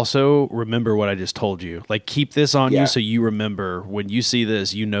 and also remember what I just told you. Like, keep this on you so you remember when you see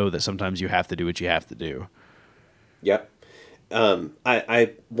this, you know that sometimes you have to do what you have to do. Yep.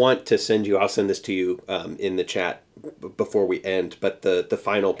 I want to send you, I'll send this to you in the chat before we end, but the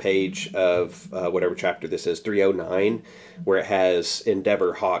final page of whatever chapter this is, 309, where it has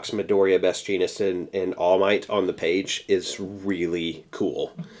Endeavor, Hawks, Midoriya, Best Jeanist, and All Might on the page is really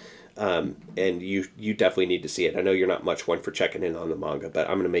cool. And you definitely need to see it. I know you're not much one for checking in on the manga, but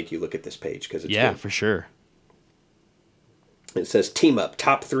I'm going to make you look at this page because it's good. For sure. It says Team Up,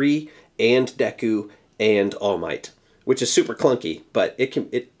 Top 3, and Deku, and All Might, which is super clunky, but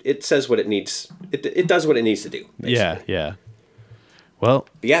it says what it needs. It does what it needs to do. Basically. Yeah. Well,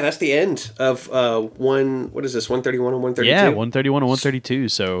 yeah, that's the end of what is this, 131 and 132? Yeah, 131 and 132.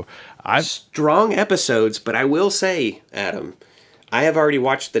 So strong episodes, but I will say, Adam, I have already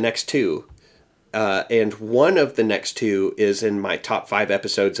watched the next two. And one of the next two is in my top 5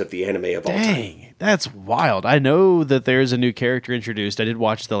 episodes of the anime of all time. Dang, that's wild. I know that there's a new character introduced. I did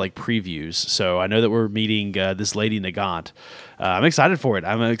watch the previews, so I know that we're meeting this lady Nagant. I'm excited for it.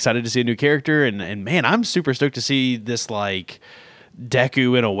 I'm excited to see a new character, and man, I'm super stoked to see this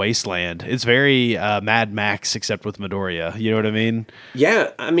Deku in a wasteland. It's very Mad Max, except with Midoriya. You know what I mean?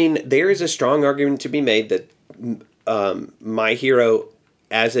 Yeah, I mean, there is a strong argument to be made that My Hero,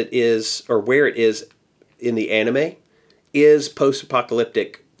 as it is, or where it is in the anime, is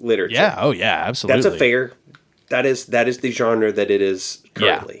post-apocalyptic literature. Yeah, oh yeah, absolutely. That is the genre that it is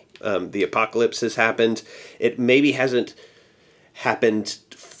currently. Yeah. The apocalypse has happened. It maybe hasn't happened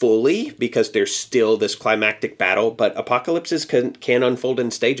fully because there's still this climactic battle, but apocalypses can unfold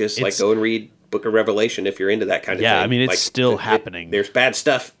in stages. Go and read Book of Revelation if you're into that kind of thing. Yeah, I mean, it's still happening. There's bad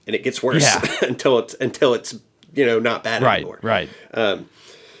stuff, and it gets worse until it's not bad anymore. Right.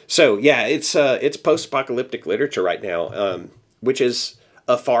 So yeah, it's post-apocalyptic literature right now, which is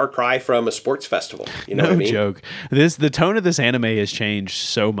a far cry from a sports festival. You know what I mean? No joke. The tone of this anime has changed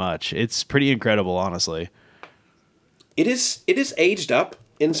so much. It's pretty incredible, honestly. It is aged up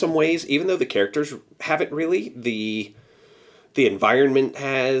in some ways, even though the characters haven't really. The environment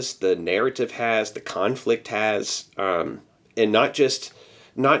has, the narrative has, the conflict has, and not just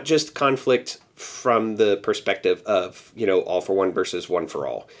conflict from the perspective of, all for one versus one for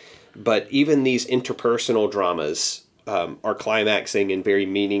all. But even these interpersonal dramas are climaxing in very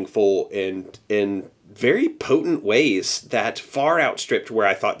meaningful and in very potent ways that far outstripped where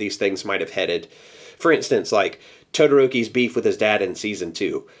I thought these things might have headed. For instance, Todoroki's beef with his dad in season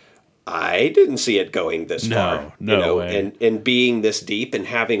 2. I didn't see it going this far. No way. And being this deep and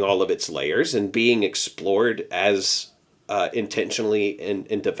having all of its layers and being explored as intentionally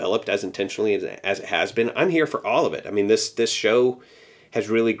and developed as intentionally as it has been. I'm here for all of it. I mean, this show has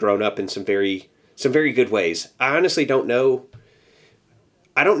really grown up in some very good ways. I honestly don't know.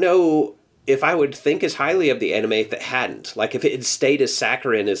 I don't know if I would think as highly of the anime if it hadn't. If it had stayed as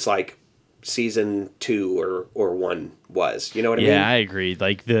saccharine as season 2 or 1 was. You know what I mean? Yeah, I agree.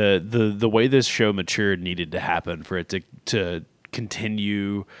 The way this show matured needed to happen for it to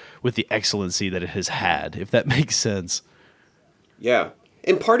continue with the excellency that it has had, if that makes sense. Yeah.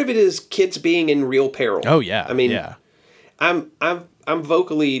 And part of it is kids being in real peril. Oh yeah. I mean, yeah. I'm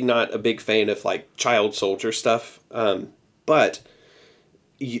vocally not a big fan of child soldier stuff. But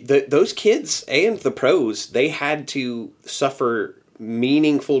those kids and the pros, they had to suffer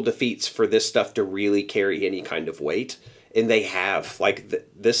meaningful defeats for this stuff to really carry any kind of weight. And they have.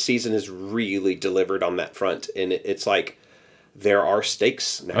 This season has really delivered on that front. And it's there are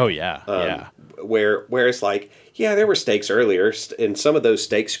stakes now. Oh yeah. Yeah. Whereas there were stakes earlier, and some of those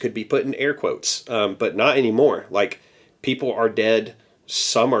stakes could be put in air quotes, but not anymore. People are dead.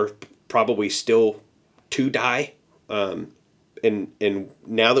 Some are probably still to die. And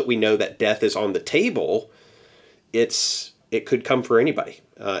now that we know that death is on the table, it could come for anybody.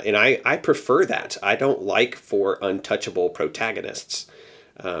 And I prefer that. I don't like for untouchable protagonists.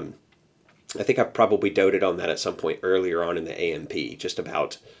 I think I've probably doted on that at some point earlier on in the AMP, just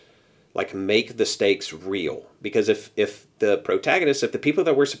about like make the stakes real, because if the protagonists, if the people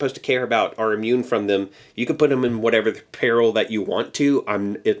that we're supposed to care about are immune from them, you can put them in whatever peril that you want to.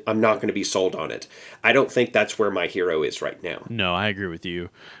 I'm not going to be sold on it. I don't think that's where my hero is right now. No, I agree with you.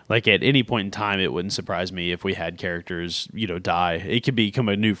 Like at any point in time, it wouldn't surprise me if we had characters, die. It could become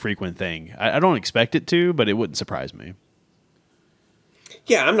a new frequent thing. I don't expect it to, but it wouldn't surprise me.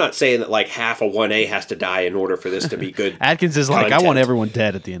 Yeah, I'm not saying that like half of 1A has to die in order for this to be good. Atkins is content. like, I want everyone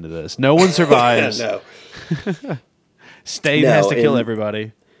dead at the end of this. No one survives. No. Stain has to kill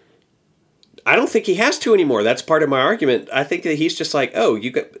everybody. I don't think he has to anymore. That's part of my argument. I think that he's just like, oh,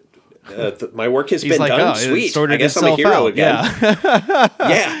 you got my work has been like, done. Oh, sweet. I guess I'm a hero again. Yeah.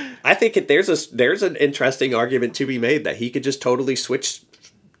 Yeah. I think there's an interesting argument to be made that he could just totally switch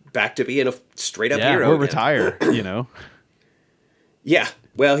back to being a straight up hero. Or again. retire, Yeah.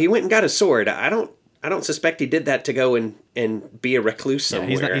 Well, he went and got a sword. I don't suspect he did that to go and be a recluse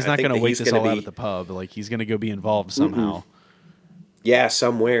somewhere. He's not going to wait this all out at the pub. Like, he's going to go be involved somehow. Mm-hmm. Yeah,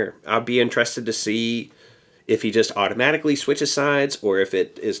 somewhere. I'll be interested to see if he just automatically switches sides, or if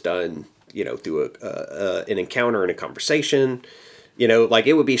it is done, through an encounter and a conversation. Like,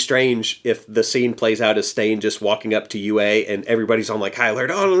 it would be strange if the scene plays out as Stain just walking up to UA and everybody's on like high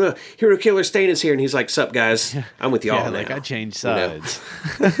alert. Oh no, Hero Killer Stain is here, and he's like, "Sup guys, I'm with y'all now." Like, I changed sides.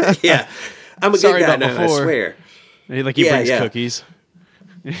 Yeah, I'm a good guy now. I swear. He brings cookies.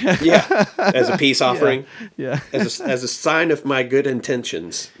 Yeah, as a peace offering. Yeah. as a sign of my good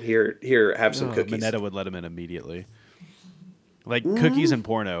intentions. Here, have some cookies. Mineta would let him in immediately. Like cookies and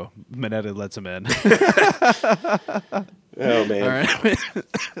porno, Mineta lets him in. Oh man! All right.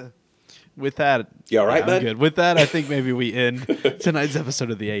 With that, you all right, bud? I'm good. With that, I think maybe we end tonight's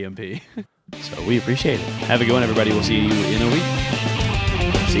episode of the AMP. So we appreciate it. Have a good one, everybody. We'll see you in a week.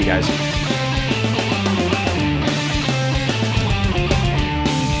 See you guys.